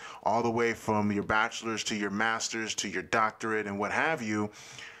courses, all the way from your bachelor's to your master's to your doctorate and what have you.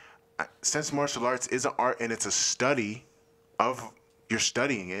 Since martial arts is an art and it's a study of, you're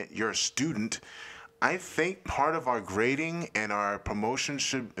studying it, you're a student, I think part of our grading and our promotion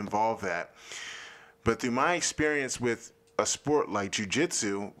should involve that. But through my experience with a sport like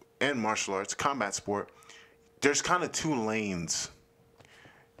jiu-jitsu and martial arts, combat sport, there's kind of two lanes.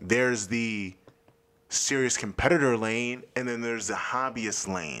 There's the serious competitor lane, and then there's the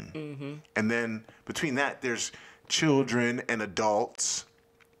hobbyist lane. And then between that, there's children and adults.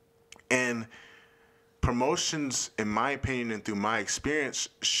 And promotions, in my opinion and through my experience,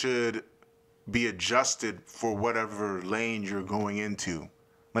 should be adjusted for whatever lane you're going into.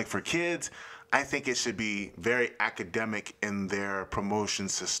 Like for kids, I think it should be very academic in their promotion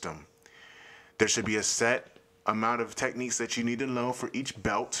system. There should be a set amount of techniques that you need to know for each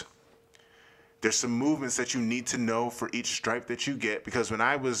belt. There's some movements that you need to know for each stripe that you get, because when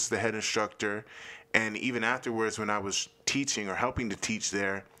I was the head instructor, and even afterwards when I was teaching or helping to teach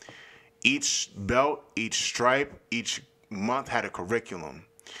there, each belt, each stripe, each month had a curriculum.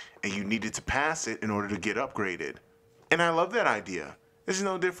 And you needed to pass it in order to get upgraded. And I love that idea. It's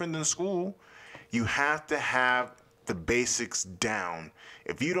no different than school. You have to have the basics down.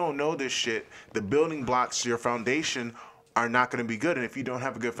 If you don't know this shit, the building blocks, your foundation, are not going to be good. And if you don't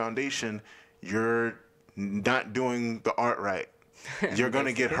have a good foundation, you're not doing the art right. You're going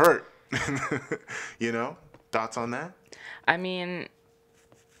to get hurt. You know? Thoughts on that? I mean,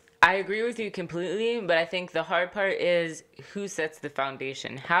 I agree with you completely, but I think the hard part is who sets the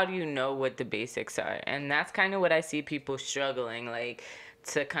foundation. How do you know what the basics are? And that's kind of what I see people struggling, like,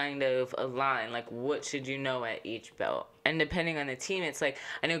 to kind of align, like, what should you know at each belt? And depending on the team, it's like,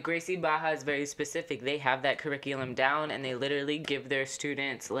 I know Gracie Baja is very specific. They have that curriculum down, and they literally give their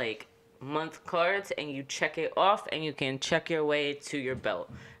students, like, month cards, and you check it off, and you can check your way to your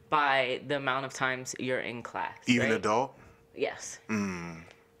belt by the amount of times you're in class. Even right? adult? Yes.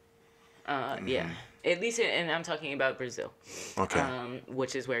 Yeah. At least, and I'm talking about Brazil. Okay.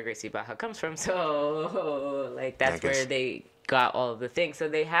 Which is where Gracie Baja comes from. So, like, that's where they got all of the things. So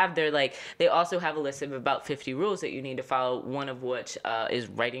they have their, like, they also have a list of about 50 rules that you need to follow, one of which is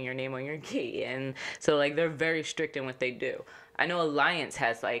writing your name on your gi. And so, like, they're very strict in what they do. I know Alliance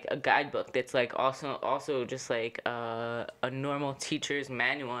has, like, a guidebook that's, like, also just, like, a normal teacher's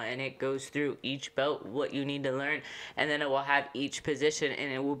manual, and it goes through each belt, what you need to learn, and then it will have each position,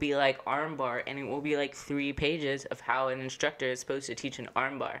 and it will be, like, armbar, and it will be, like, 3 pages of how an instructor is supposed to teach an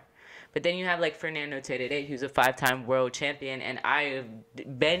armbar. But then you have, like, Fernando Terere, who's a 5-time world champion, and I have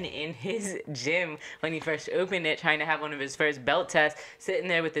been in his gym when he first opened it, trying to have one of his first belt tests, sitting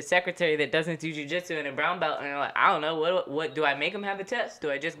there with the secretary that doesn't do jiu-jitsu and a brown belt, and I'm like, I don't know, what do I make them have a test? Do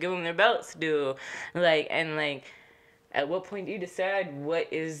I just give them their belts? At what point do you decide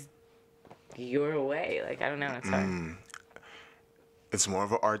what is your way? Like, I don't know, it's hard. It's more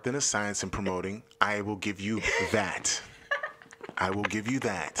of an art than a science in promoting. I will give you that. I will give you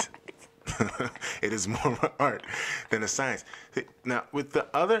that. It is more of an art than a science. Now, with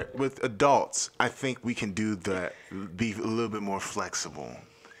adults, I think we can do that, be a little bit more flexible,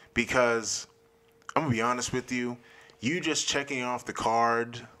 because I'm gonna be honest with you. You just checking off the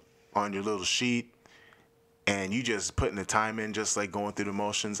card on your little sheet, and you just putting the time in, just like going through the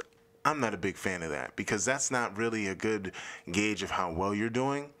motions. I'm not a big fan of that, because that's not really a good gauge of how well you're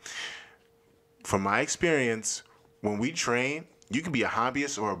doing. From my experience, when we train, you can be a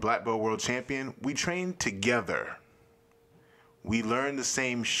hobbyist or a black belt world champion. We train together. We learn the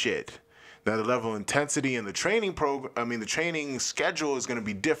same shit. Now, the level of intensity and the training the training schedule is going to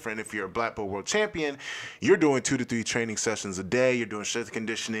be different. If you're a black belt world champion, you're doing 2 to 3 training sessions a day. You're doing strength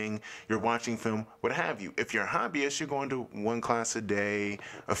conditioning. You're watching film, what have you. If you're a hobbyist, you're going to 1 class a day,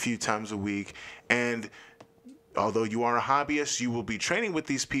 a few times a week. And although you are a hobbyist, you will be training with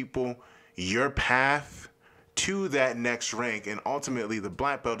these people. Your path to that next rank, and ultimately the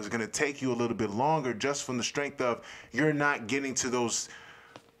black belt, is going to take you a little bit longer, just from the strength of you're not getting to those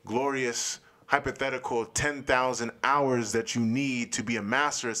glorious hypothetical 10,000 hours that you need to be a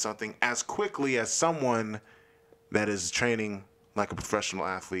master at something as quickly as someone that is training like a professional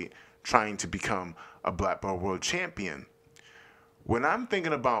athlete trying to become a black belt world champion. When I'm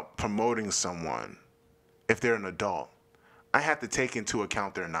thinking about promoting someone, if they're an adult, I have to take into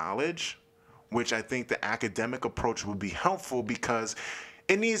account their knowledge, which I think the academic approach would be helpful, because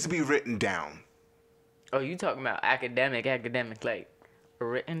it needs to be written down. Oh, you talking about academic, like a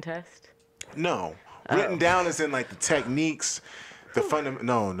written test? No. Written down is in like the techniques, the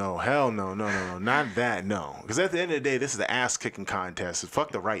fundamental. No, hell no, not that, no. Because at the end of the day, this is the ass kicking contest.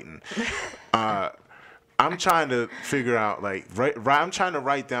 Fuck the writing. I'm trying to figure out, like, I'm trying to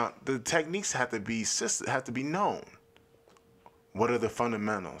write down the techniques have to be known. What are the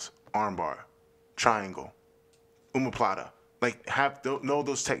fundamentals? Armbar, triangle, omoplata. Like, know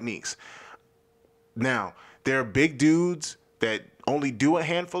those techniques. Now, there are big dudes that only do a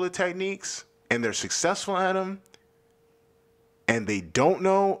handful of techniques, and they're successful at them, and they don't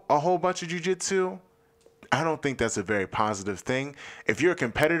know a whole bunch of jiu-jitsu. I don't think that's a very positive thing. If you're a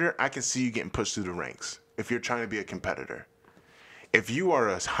competitor, I can see you getting pushed through the ranks if you're trying to be a competitor. If you are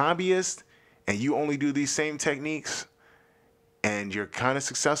a hobbyist and you only do these same techniques and you're kind of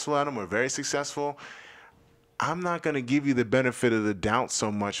successful at them or very successful, I'm not going to give you the benefit of the doubt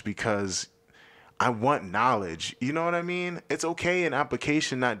so much, because I want knowledge. You know what I mean? It's okay in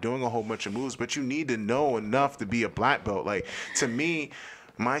application not doing a whole bunch of moves, but you need to know enough to be a black belt. Like, to me,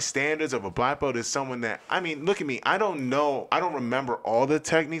 my standards of a black belt is someone that, I mean, look at me. I don't remember all the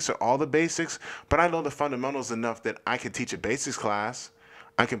techniques or all the basics, but I know the fundamentals enough that I can teach a basics class.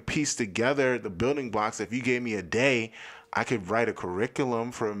 I can piece together the building blocks. If you gave me a day, I could write a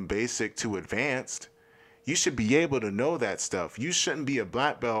curriculum from basic to advanced. You should be able to know that stuff. You shouldn't be a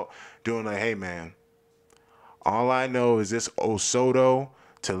black belt doing like, hey, man, all I know is this Osoto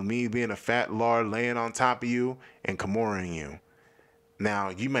to me being a fat lard laying on top of you and Kimuring you. Now,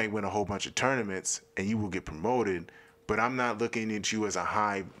 you might win a whole bunch of tournaments and you will get promoted, but I'm not looking at you as a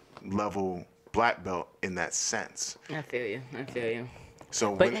high-level black belt in that sense. I feel you.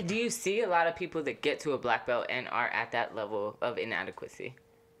 So, but do you see a lot of people that get to a black belt and are at that level of inadequacy?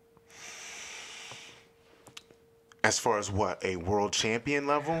 As far as what? A world champion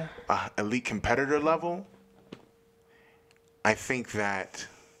level? Elite competitor level? I think that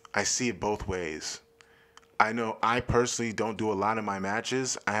I see it both ways. I know I personally don't do a lot of my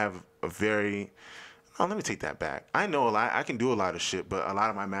matches. I have a very... Oh, let me take that back. I know a lot. I can do a lot of shit, but a lot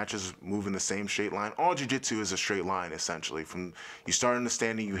of my matches move in the same straight line. All jiu-jitsu is a straight line, essentially. From you start in the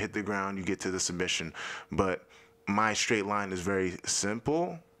standing, you hit the ground, you get to the submission. But my straight line is very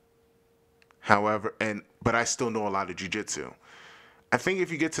simple. However, but I still know a lot of jiu-jitsu. I think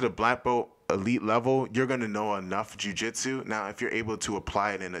if you get to the black belt elite level, you're going to know enough jiu-jitsu. Now, if you're able to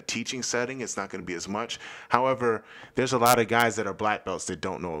apply it in a teaching setting, it's not going to be as much. However, there's a lot of guys that are black belts that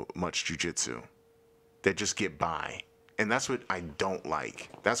don't know much jiu-jitsu, that just get by. And that's what I don't like.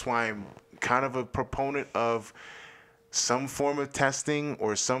 That's why I'm kind of a proponent of some form of testing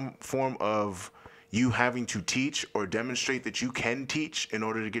or some form of you having to teach or demonstrate that you can teach in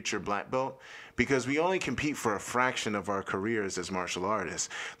order to get your black belt, because we only compete for a fraction of our careers as martial artists.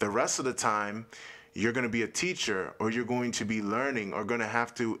 The rest of the time, you're going to be a teacher, or you're going to be learning, or going to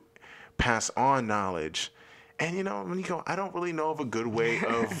have to pass on knowledge. And, you know, when you go, I don't really know of a good way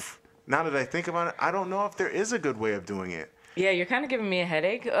of, now that I think about it, I don't know if there is a good way of doing it. Yeah, you're kind of giving me a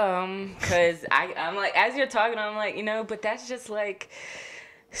headache, because I'm like, as you're talking, I'm like, you know, but that's just like...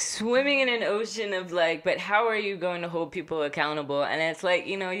 swimming in an ocean of like, but how are you going to hold people accountable? And it's like,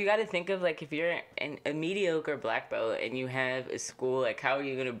 you know, you got to think of like, if you're a mediocre black belt and you have a school, like how are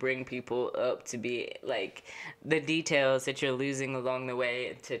you going to bring people up to be like the details that you're losing along the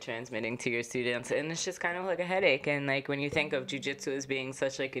way to transmitting to your students? And it's just kind of like a headache. And like when you think of jiu-jitsu as being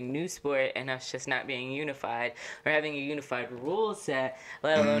such like a new sport and us just not being unified or having a unified rule set,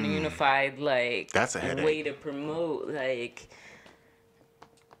 let alone a unified like That's a headache. way to promote, like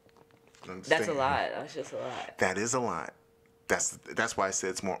that's a lot. That's just a lot. That is a lot. That's why I said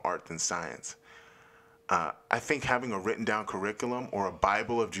it's more art than science. I think having a written down curriculum or a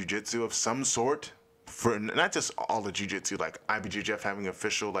Bible of jiu-jitsu of some sort, for not just all the jiu-jitsu, like IBJJF having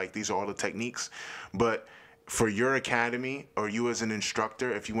official, like these are all the techniques, but for your academy or you as an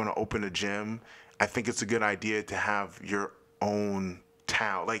instructor, if you want to open a gym, I think it's a good idea to have your own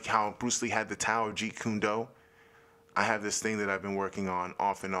Tao, like how Bruce Lee had the Tao of Jeet Kune Do. I have this thing that I've been working on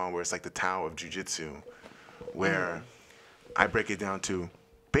off and on where it's like the Tao of Jiu-Jitsu, where I break it down to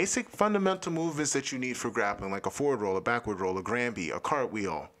basic fundamental movements that you need for grappling, like a forward roll, a backward roll, a Granby, a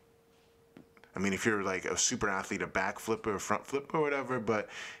cartwheel. I mean, if you're like a super athlete, a back flipper, a front flipper, or whatever, but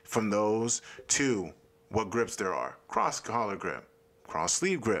from those to what grips there are. Cross collar grip, cross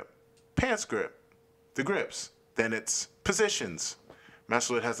sleeve grip, pants grip, the grips. Then it's positions.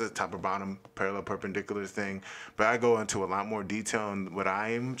 Master Lloyd has a top or bottom, parallel, perpendicular thing, but I go into a lot more detail on what I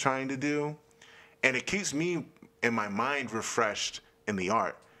am trying to do, and it keeps me in my mind refreshed in the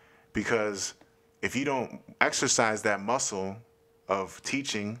art, because if you don't exercise that muscle of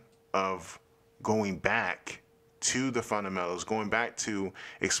teaching, of going back to the fundamentals, going back to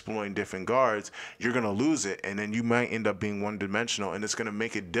exploring different guards, you're going to lose it, and then you might end up being one-dimensional, and it's going to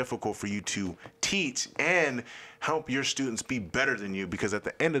make it difficult for you to teach and help your students be better than you, because at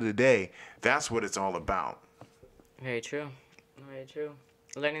the end of the day, that's what it's all about. Very true. Very true.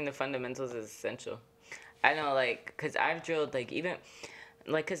 Learning the fundamentals is essential. I know, like, because I've drilled, like, even,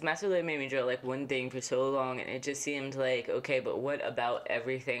 like, because Master Lloyd made me drill, like, one thing for so long, and it just seemed like, okay, but what about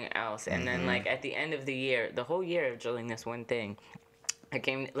everything else? And then, like, at the end of the year, the whole year of drilling this one thing, I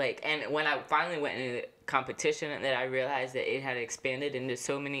came, like, and when I finally went into competition, that I realized that it had expanded into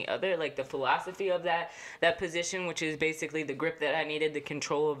so many other, like, the philosophy of that position, which is basically the grip that I needed, the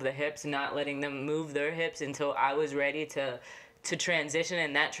control of the hips, not letting them move their hips until I was ready to transition,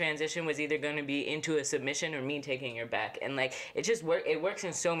 and that transition was either going to be into a submission or me taking your back. And like it just it works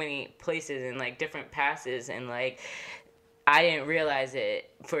in so many places and like different passes, and like I didn't realize it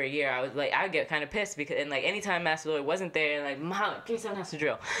for a year. I was like, I'd get kind of pissed because, and like anytime Master Lloyd wasn't there, and like, Mom, give me something else to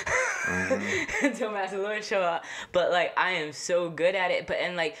drill until Master Lloyd show up. But like I am so good at it,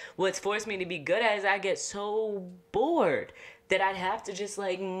 and like what's forced me to be good at it is I get so bored that I'd have to just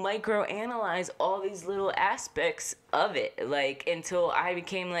like micro-analyze all these little aspects of it, like until I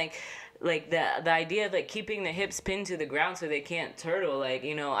became like the idea of like keeping the hips pinned to the ground so they can't turtle, like,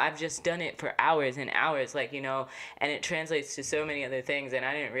 you know, I've just done it for hours and hours, like, you know, and it translates to so many other things, and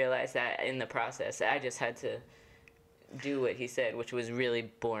I didn't realize that in the process. I just had to do what he said, which was really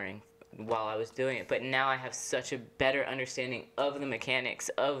boring while I was doing it, but now I have such a better understanding of the mechanics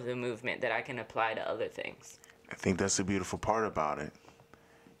of the movement that I can apply to other things. I think that's the beautiful part about it.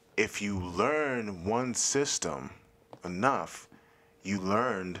 If you learn one system enough, you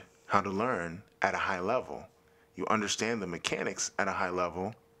learned how to learn at a high level. You understand the mechanics at a high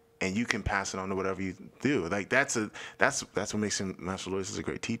level, and you can pass it on to whatever you do. Like that's what makes him, Master Lloyd is a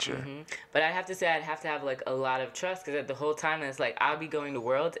great teacher. Mm-hmm. But I have to say, I'd have to have like a lot of trust, because the whole time it's like I'll be going to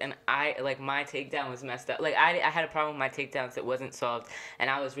Worlds, and I like my takedown was messed up. Like I had a problem with my takedowns that wasn't solved, and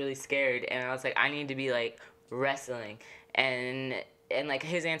I was really scared, and I was like, I need to be like wrestling, and like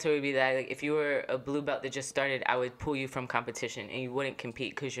his answer would be that like if you were a blue belt that just started, I would pull you from competition and you wouldn't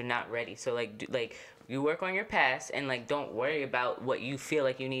compete because you're not ready. So like you work on your past, and like don't worry about what you feel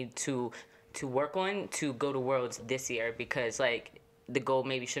like you need to work on to go to Worlds this year, because like the goal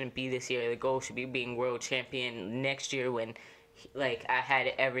maybe shouldn't be this year. The goal should be being world champion next year, when like I had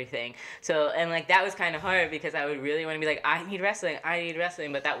everything. So, and like that was kind of hard because I would really want to be like, I need wrestling,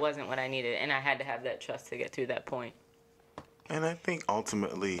 but that wasn't what I needed, and I had to have that trust to get through that point. And I think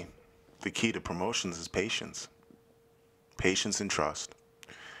ultimately the key to promotions is patience. Patience and trust.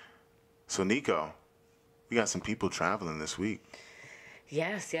 So Nico, we got some people traveling this week.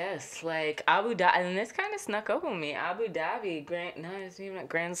 Yes. Like Abu Dhabi, and this kind of snuck up on me. Abu Dhabi, it's even not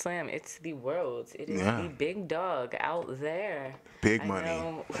Grand Slam. It's the Worlds. It is the big dog out there. Big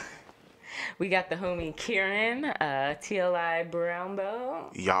money. We got the homie Kieran, TLI brown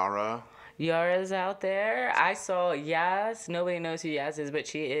belt. Yara. Yara's out there. I saw Yas. Nobody knows who Yas is, but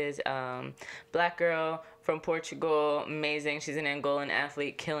she is black girl from Portugal. Amazing. She's an Angolan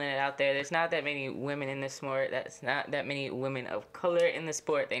athlete, killing it out there. There's not that many women in the sport. That's not that many women of color in the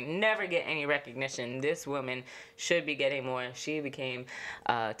sport. They never get any recognition. This woman should be getting more. She became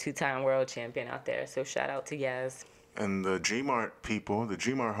a 2-time world champion out there. So shout out to Yas. And the Gmart people, the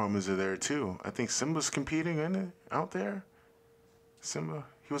Gmart homies are there too. I think Simba's competing in it out there. Simba,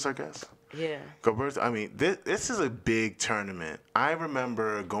 he was our guest. Yeah. I mean, this is a big tournament. I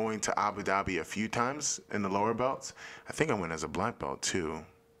remember going to Abu Dhabi a few times in the lower belts. I think I went as a black belt too.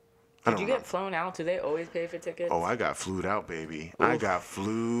 Did you get flown out? Do they always pay for tickets? Oh, I got flued out, baby. I got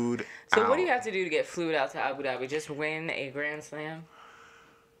flued out. So what do you have to do to get flued out to Abu Dhabi? Just win a Grand Slam?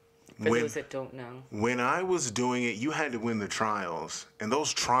 For those that don't know. When I was doing it, you had to win the trials. And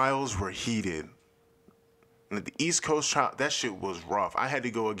those trials were heated. And the East Coast trial, that shit was rough. I had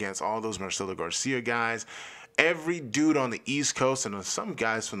to go against all those Marcelo Garcia guys. Every dude on the East Coast and some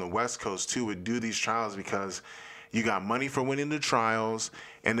guys from the West Coast too would do these trials because you got money for winning the trials.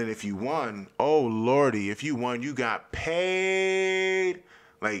 And then if you won, oh lordy, if you won, you got paid.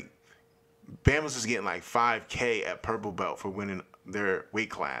 Like, Bama's was getting like $5K at purple belt for winning their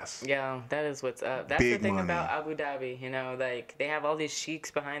weight class. Yeah, that is what's up. That's Big the thing money. about Abu Dhabi, you know, like they have all these sheiks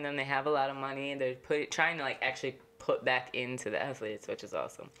behind them. They have a lot of money, and they're trying to like actually put back into the athletes, which is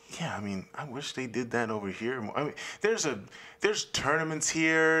awesome. Yeah, I mean, I wish they did that over here. I mean, there's tournaments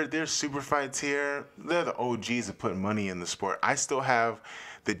here, there's super fights here. They're the OGs of putting money in the sport. I still have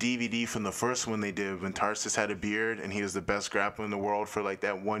the DVD from the first one they did when Tarsis had a beard and he was the best grappler in the world for like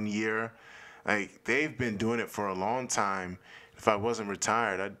that 1 year. Like, they've been doing it for a long time. If I wasn't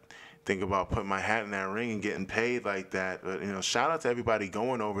retired, I'd think about putting my hat in that ring and getting paid like that. But, you know, shout out to everybody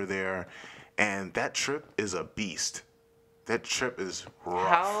going over there. And that trip is a beast. That trip is rough.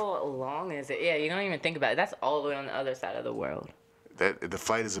 How long is it? Yeah, you don't even think about it. That's all the way on the other side of the world. The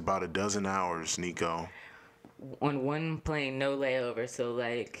flight is about 12 hours, Nico. On one plane, no layover. So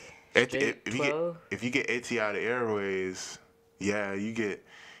like, If straight 12? you get Etihad Airways, yeah, you get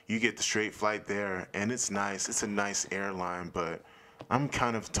the straight flight there, and it's nice. It's a nice airline, but I'm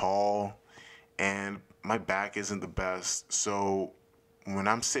kind of tall, and my back isn't the best. So when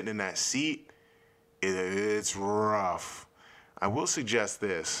I'm sitting in that seat, it's rough. I will suggest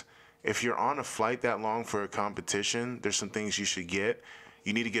this. If you're on a flight that long for a competition, there's some things you should get.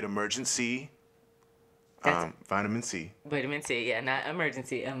 You need to get emergency, vitamin C. Vitamin C, yeah, not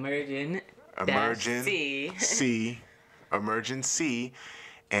emergency. Emergent C. Emergency.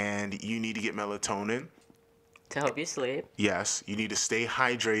 And you need to get melatonin. To help you sleep. Yes, you need to stay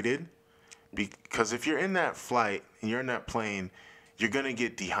hydrated because if you're in that flight and you're in that plane, you're going to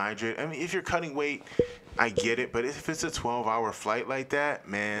get dehydrated. I mean, if you're cutting weight, I get it. But if it's a 12-hour flight like that,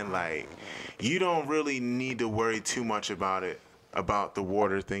 man, like, you don't really need to worry too much about the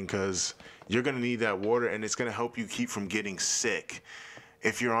water thing, because you're going to need that water, and it's going to help you keep from getting sick.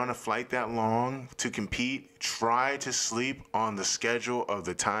 If you're on a flight that long to compete, try to sleep on the schedule of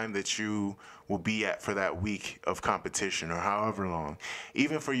the time that you will be at for that week of competition or however long.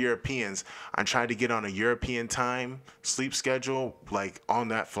 Even for Europeans, I tried to get on a European time sleep schedule like on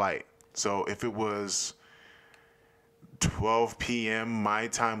that flight. So if it was 12 p.m. my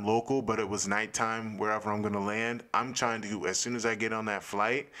time local, but it was nighttime wherever I'm going to land, I'm trying to, as soon as I get on that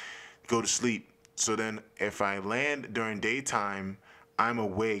flight, go to sleep. So then if I land during daytime, I'm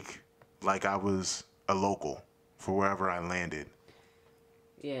awake like I was a local for wherever I landed.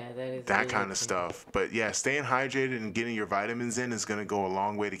 Yeah, that is that really kind of cool. stuff. But yeah, staying hydrated and getting your vitamins in is going to go a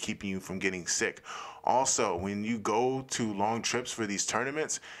long way to keeping you from getting sick. Also, when you go to long trips for these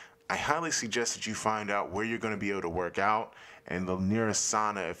tournaments, I highly suggest that you find out where you're going to be able to work out and the nearest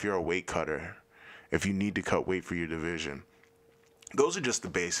sauna if you're a weight cutter, if you need to cut weight for your division. Those are just the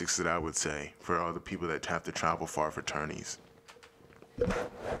basics that I would say for all the people that have to travel far for tourneys.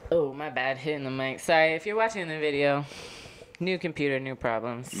 Oh, my bad, hitting the mic. Sorry, if you're watching the video, new computer, new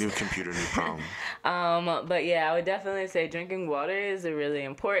problems. New computer, new problem. But yeah, I would definitely say drinking water is a really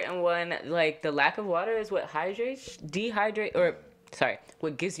important one. Like, the lack of water is what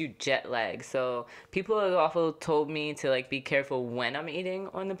what gives you jet lag. So people have also told me to like be careful when I'm eating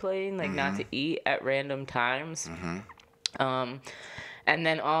on the plane, like not to eat at random times. And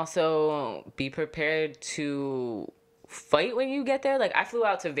then also be prepared to fight when you get there. Like, I flew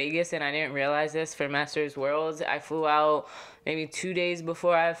out to Vegas and I didn't realize this for Masters Worlds. I flew out maybe 2 days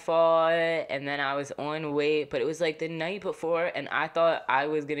before I fought, and then I was on weight, but it was like the night before, and I thought I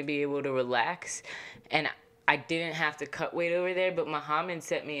was gonna be able to relax, and I didn't have to cut weight over there, but Muhammad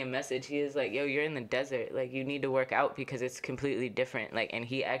sent me a message. He was like, yo, you're in the desert. Like, you need to work out because it's completely different. Like, and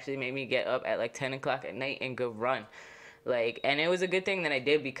he actually made me get up at like 10 o'clock at night and go run. Like, and it was a good thing that I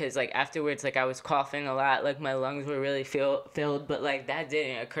did because like afterwards, like I was coughing a lot, like my lungs were really filled, but like that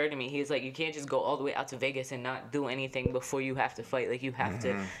didn't occur to me. He was like, you can't just go all the way out to Vegas and not do anything before you have to fight. Like, you have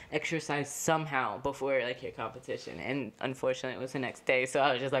to exercise somehow before like your competition. And unfortunately, it was the next day, so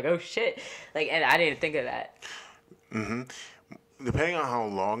I was just like, oh shit, like, and I didn't think of that. Depending on how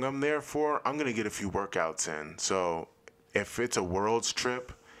long I'm there for, I'm gonna get a few workouts in. So if it's a world's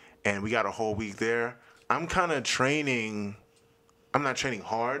trip and we got a whole week there, I'm kind of training. I'm not training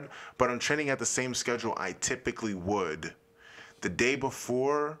hard, but I'm training at the same schedule I typically would. The day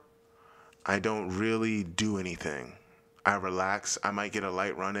before, I don't really do anything. I relax. I might get a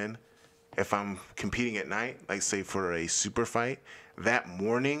light run in. If I'm competing at night, like say for a super fight, that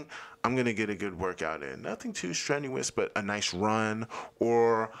morning, I'm going to get a good workout in. Nothing too strenuous, but a nice run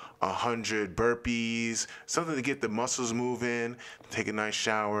or 100 burpees, something to get the muscles moving, take a nice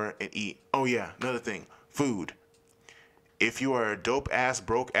shower, and eat. Oh, yeah, another thing, food. If you are a dope-ass,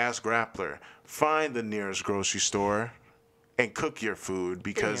 broke-ass grappler, find the nearest grocery store and cook your food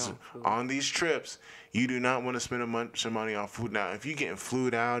because on these trips, you do not want to spend a bunch of money on food. Now, if you're getting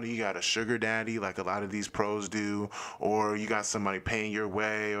flued out, you got a sugar daddy like a lot of these pros do, or you got somebody paying your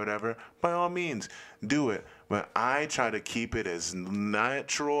way or whatever, by all means, do it. But I try to keep it as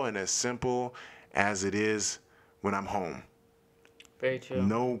natural and as simple as it is when I'm home. Very true.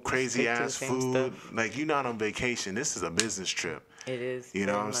 No crazy ass food. Stuff. Like, you're not on vacation. This is a business trip. It is. You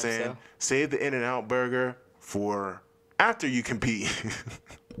know what I'm saying? So. Save the In-N-Out burger for after you compete.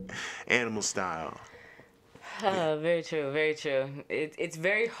 Animal style. Oh, very true, very true. It's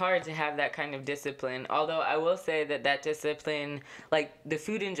very hard to have that kind of discipline. Although I will say that discipline, like the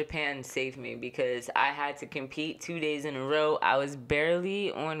food in Japan saved me because I had to compete 2 days in a row. I was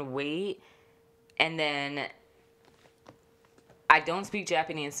barely on weight. And then I don't speak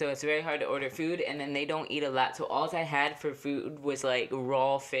Japanese, so it's very hard to order food, and then they don't eat a lot. So all I had for food was like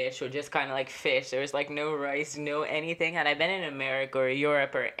raw fish or just kind of like fish. There was like no rice, no anything. Had I been in America or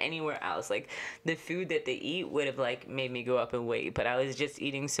Europe or anywhere else, like the food that they eat would have like made me go up in weight. But I was just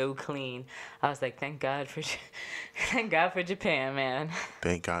eating so clean. I was like, thank God for Japan, man.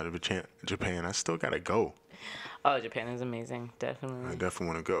 Thank God for Japan. I still gotta go. Oh, Japan is amazing. Definitely. I definitely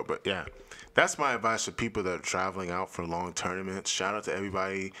want to go. But yeah, that's my advice for people that are traveling out for long tournaments. Shout out to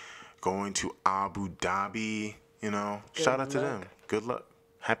everybody going to Abu Dhabi. You know, shout out to them. Good luck.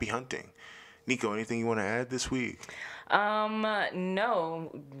 Happy hunting. Nico, anything you want to add this week?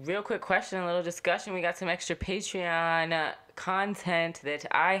 No. Real quick question, a little discussion. We got some extra Patreon content that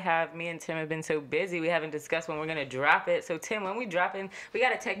me and Tim have been so busy we haven't discussed when we're gonna drop it. So Tim, when we drop in, we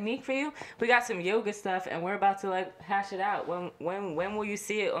got a technique for you. We got some yoga stuff and we're about to like hash it out. When will you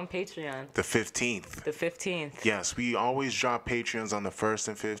see it on Patreon? The 15th. The 15th. Yes, we always drop Patreons on the 1st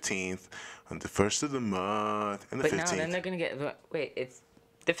and 15th, on the 1st of the month and the 15th. But no, then they're gonna get, wait, it's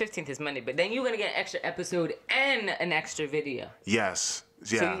the 15th is Monday, but then you're gonna get an extra episode and an extra video. Yes.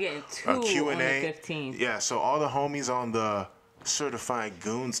 Yeah. So you're getting two Q&A. on the 15th. Yeah, so all the homies on the Certified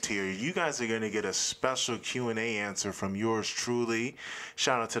Goons tier, you guys are going to get a special Q&A answer from yours truly.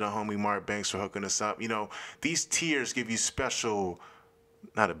 Shout out to the homie Mark Banks for hooking us up. You know, these tiers give you special,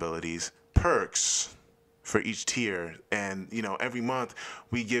 not abilities, perks for each tier, and you know, every month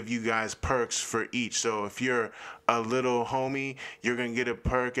we give you guys perks for each. So if you're a little homie, you're gonna get a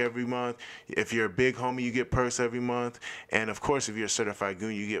perk every month. If you're a big homie, you get perks every month, and of course if you're a certified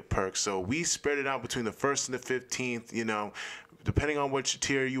goon, you get perks. So we spread it out between the 1st and the 15th. You know, depending on which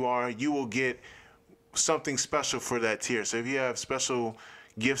tier you are, you will get something special for that tier. So if you have special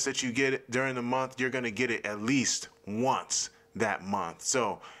gifts that you get during the month, you're gonna get it at least once that month.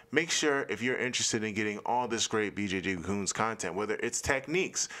 So make sure, if you're interested in getting all this great BJJ Goons content, whether it's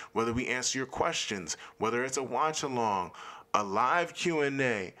techniques, whether we answer your questions, whether it's a watch along, a live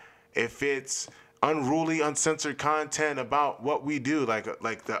Q&A, if it's unruly, uncensored content about what we do,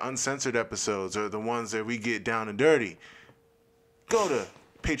 like the uncensored episodes or the ones that we get down and dirty, go to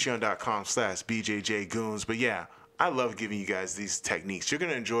patreon.com/BJJ Goons. But yeah, I love giving you guys these techniques. You're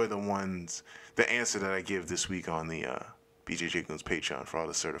going to enjoy the answer that I give this week on the BJJ Goons Patreon for all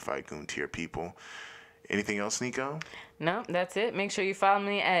the certified goon tier people. Anything else, Nico? No, that's it. Make sure you follow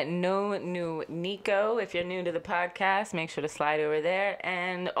me at No New Nico. If you're new to the podcast, make sure to slide over there.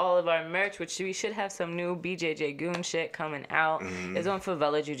 And all of our merch, which we should have some new BJJ Goon shit coming out, is on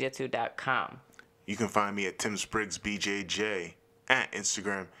favelajujitsu.com. You can find me at Tim Spriggs BJJ at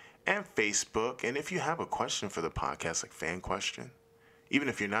Instagram and Facebook. And if you have a question for the podcast, like fan question, even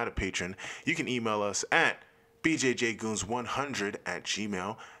if you're not a patron, you can email us at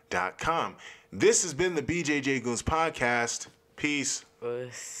bjjgoons100@gmail.com. This has been the BJJ Goons podcast. Peace.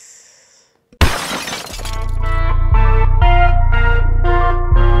 Us.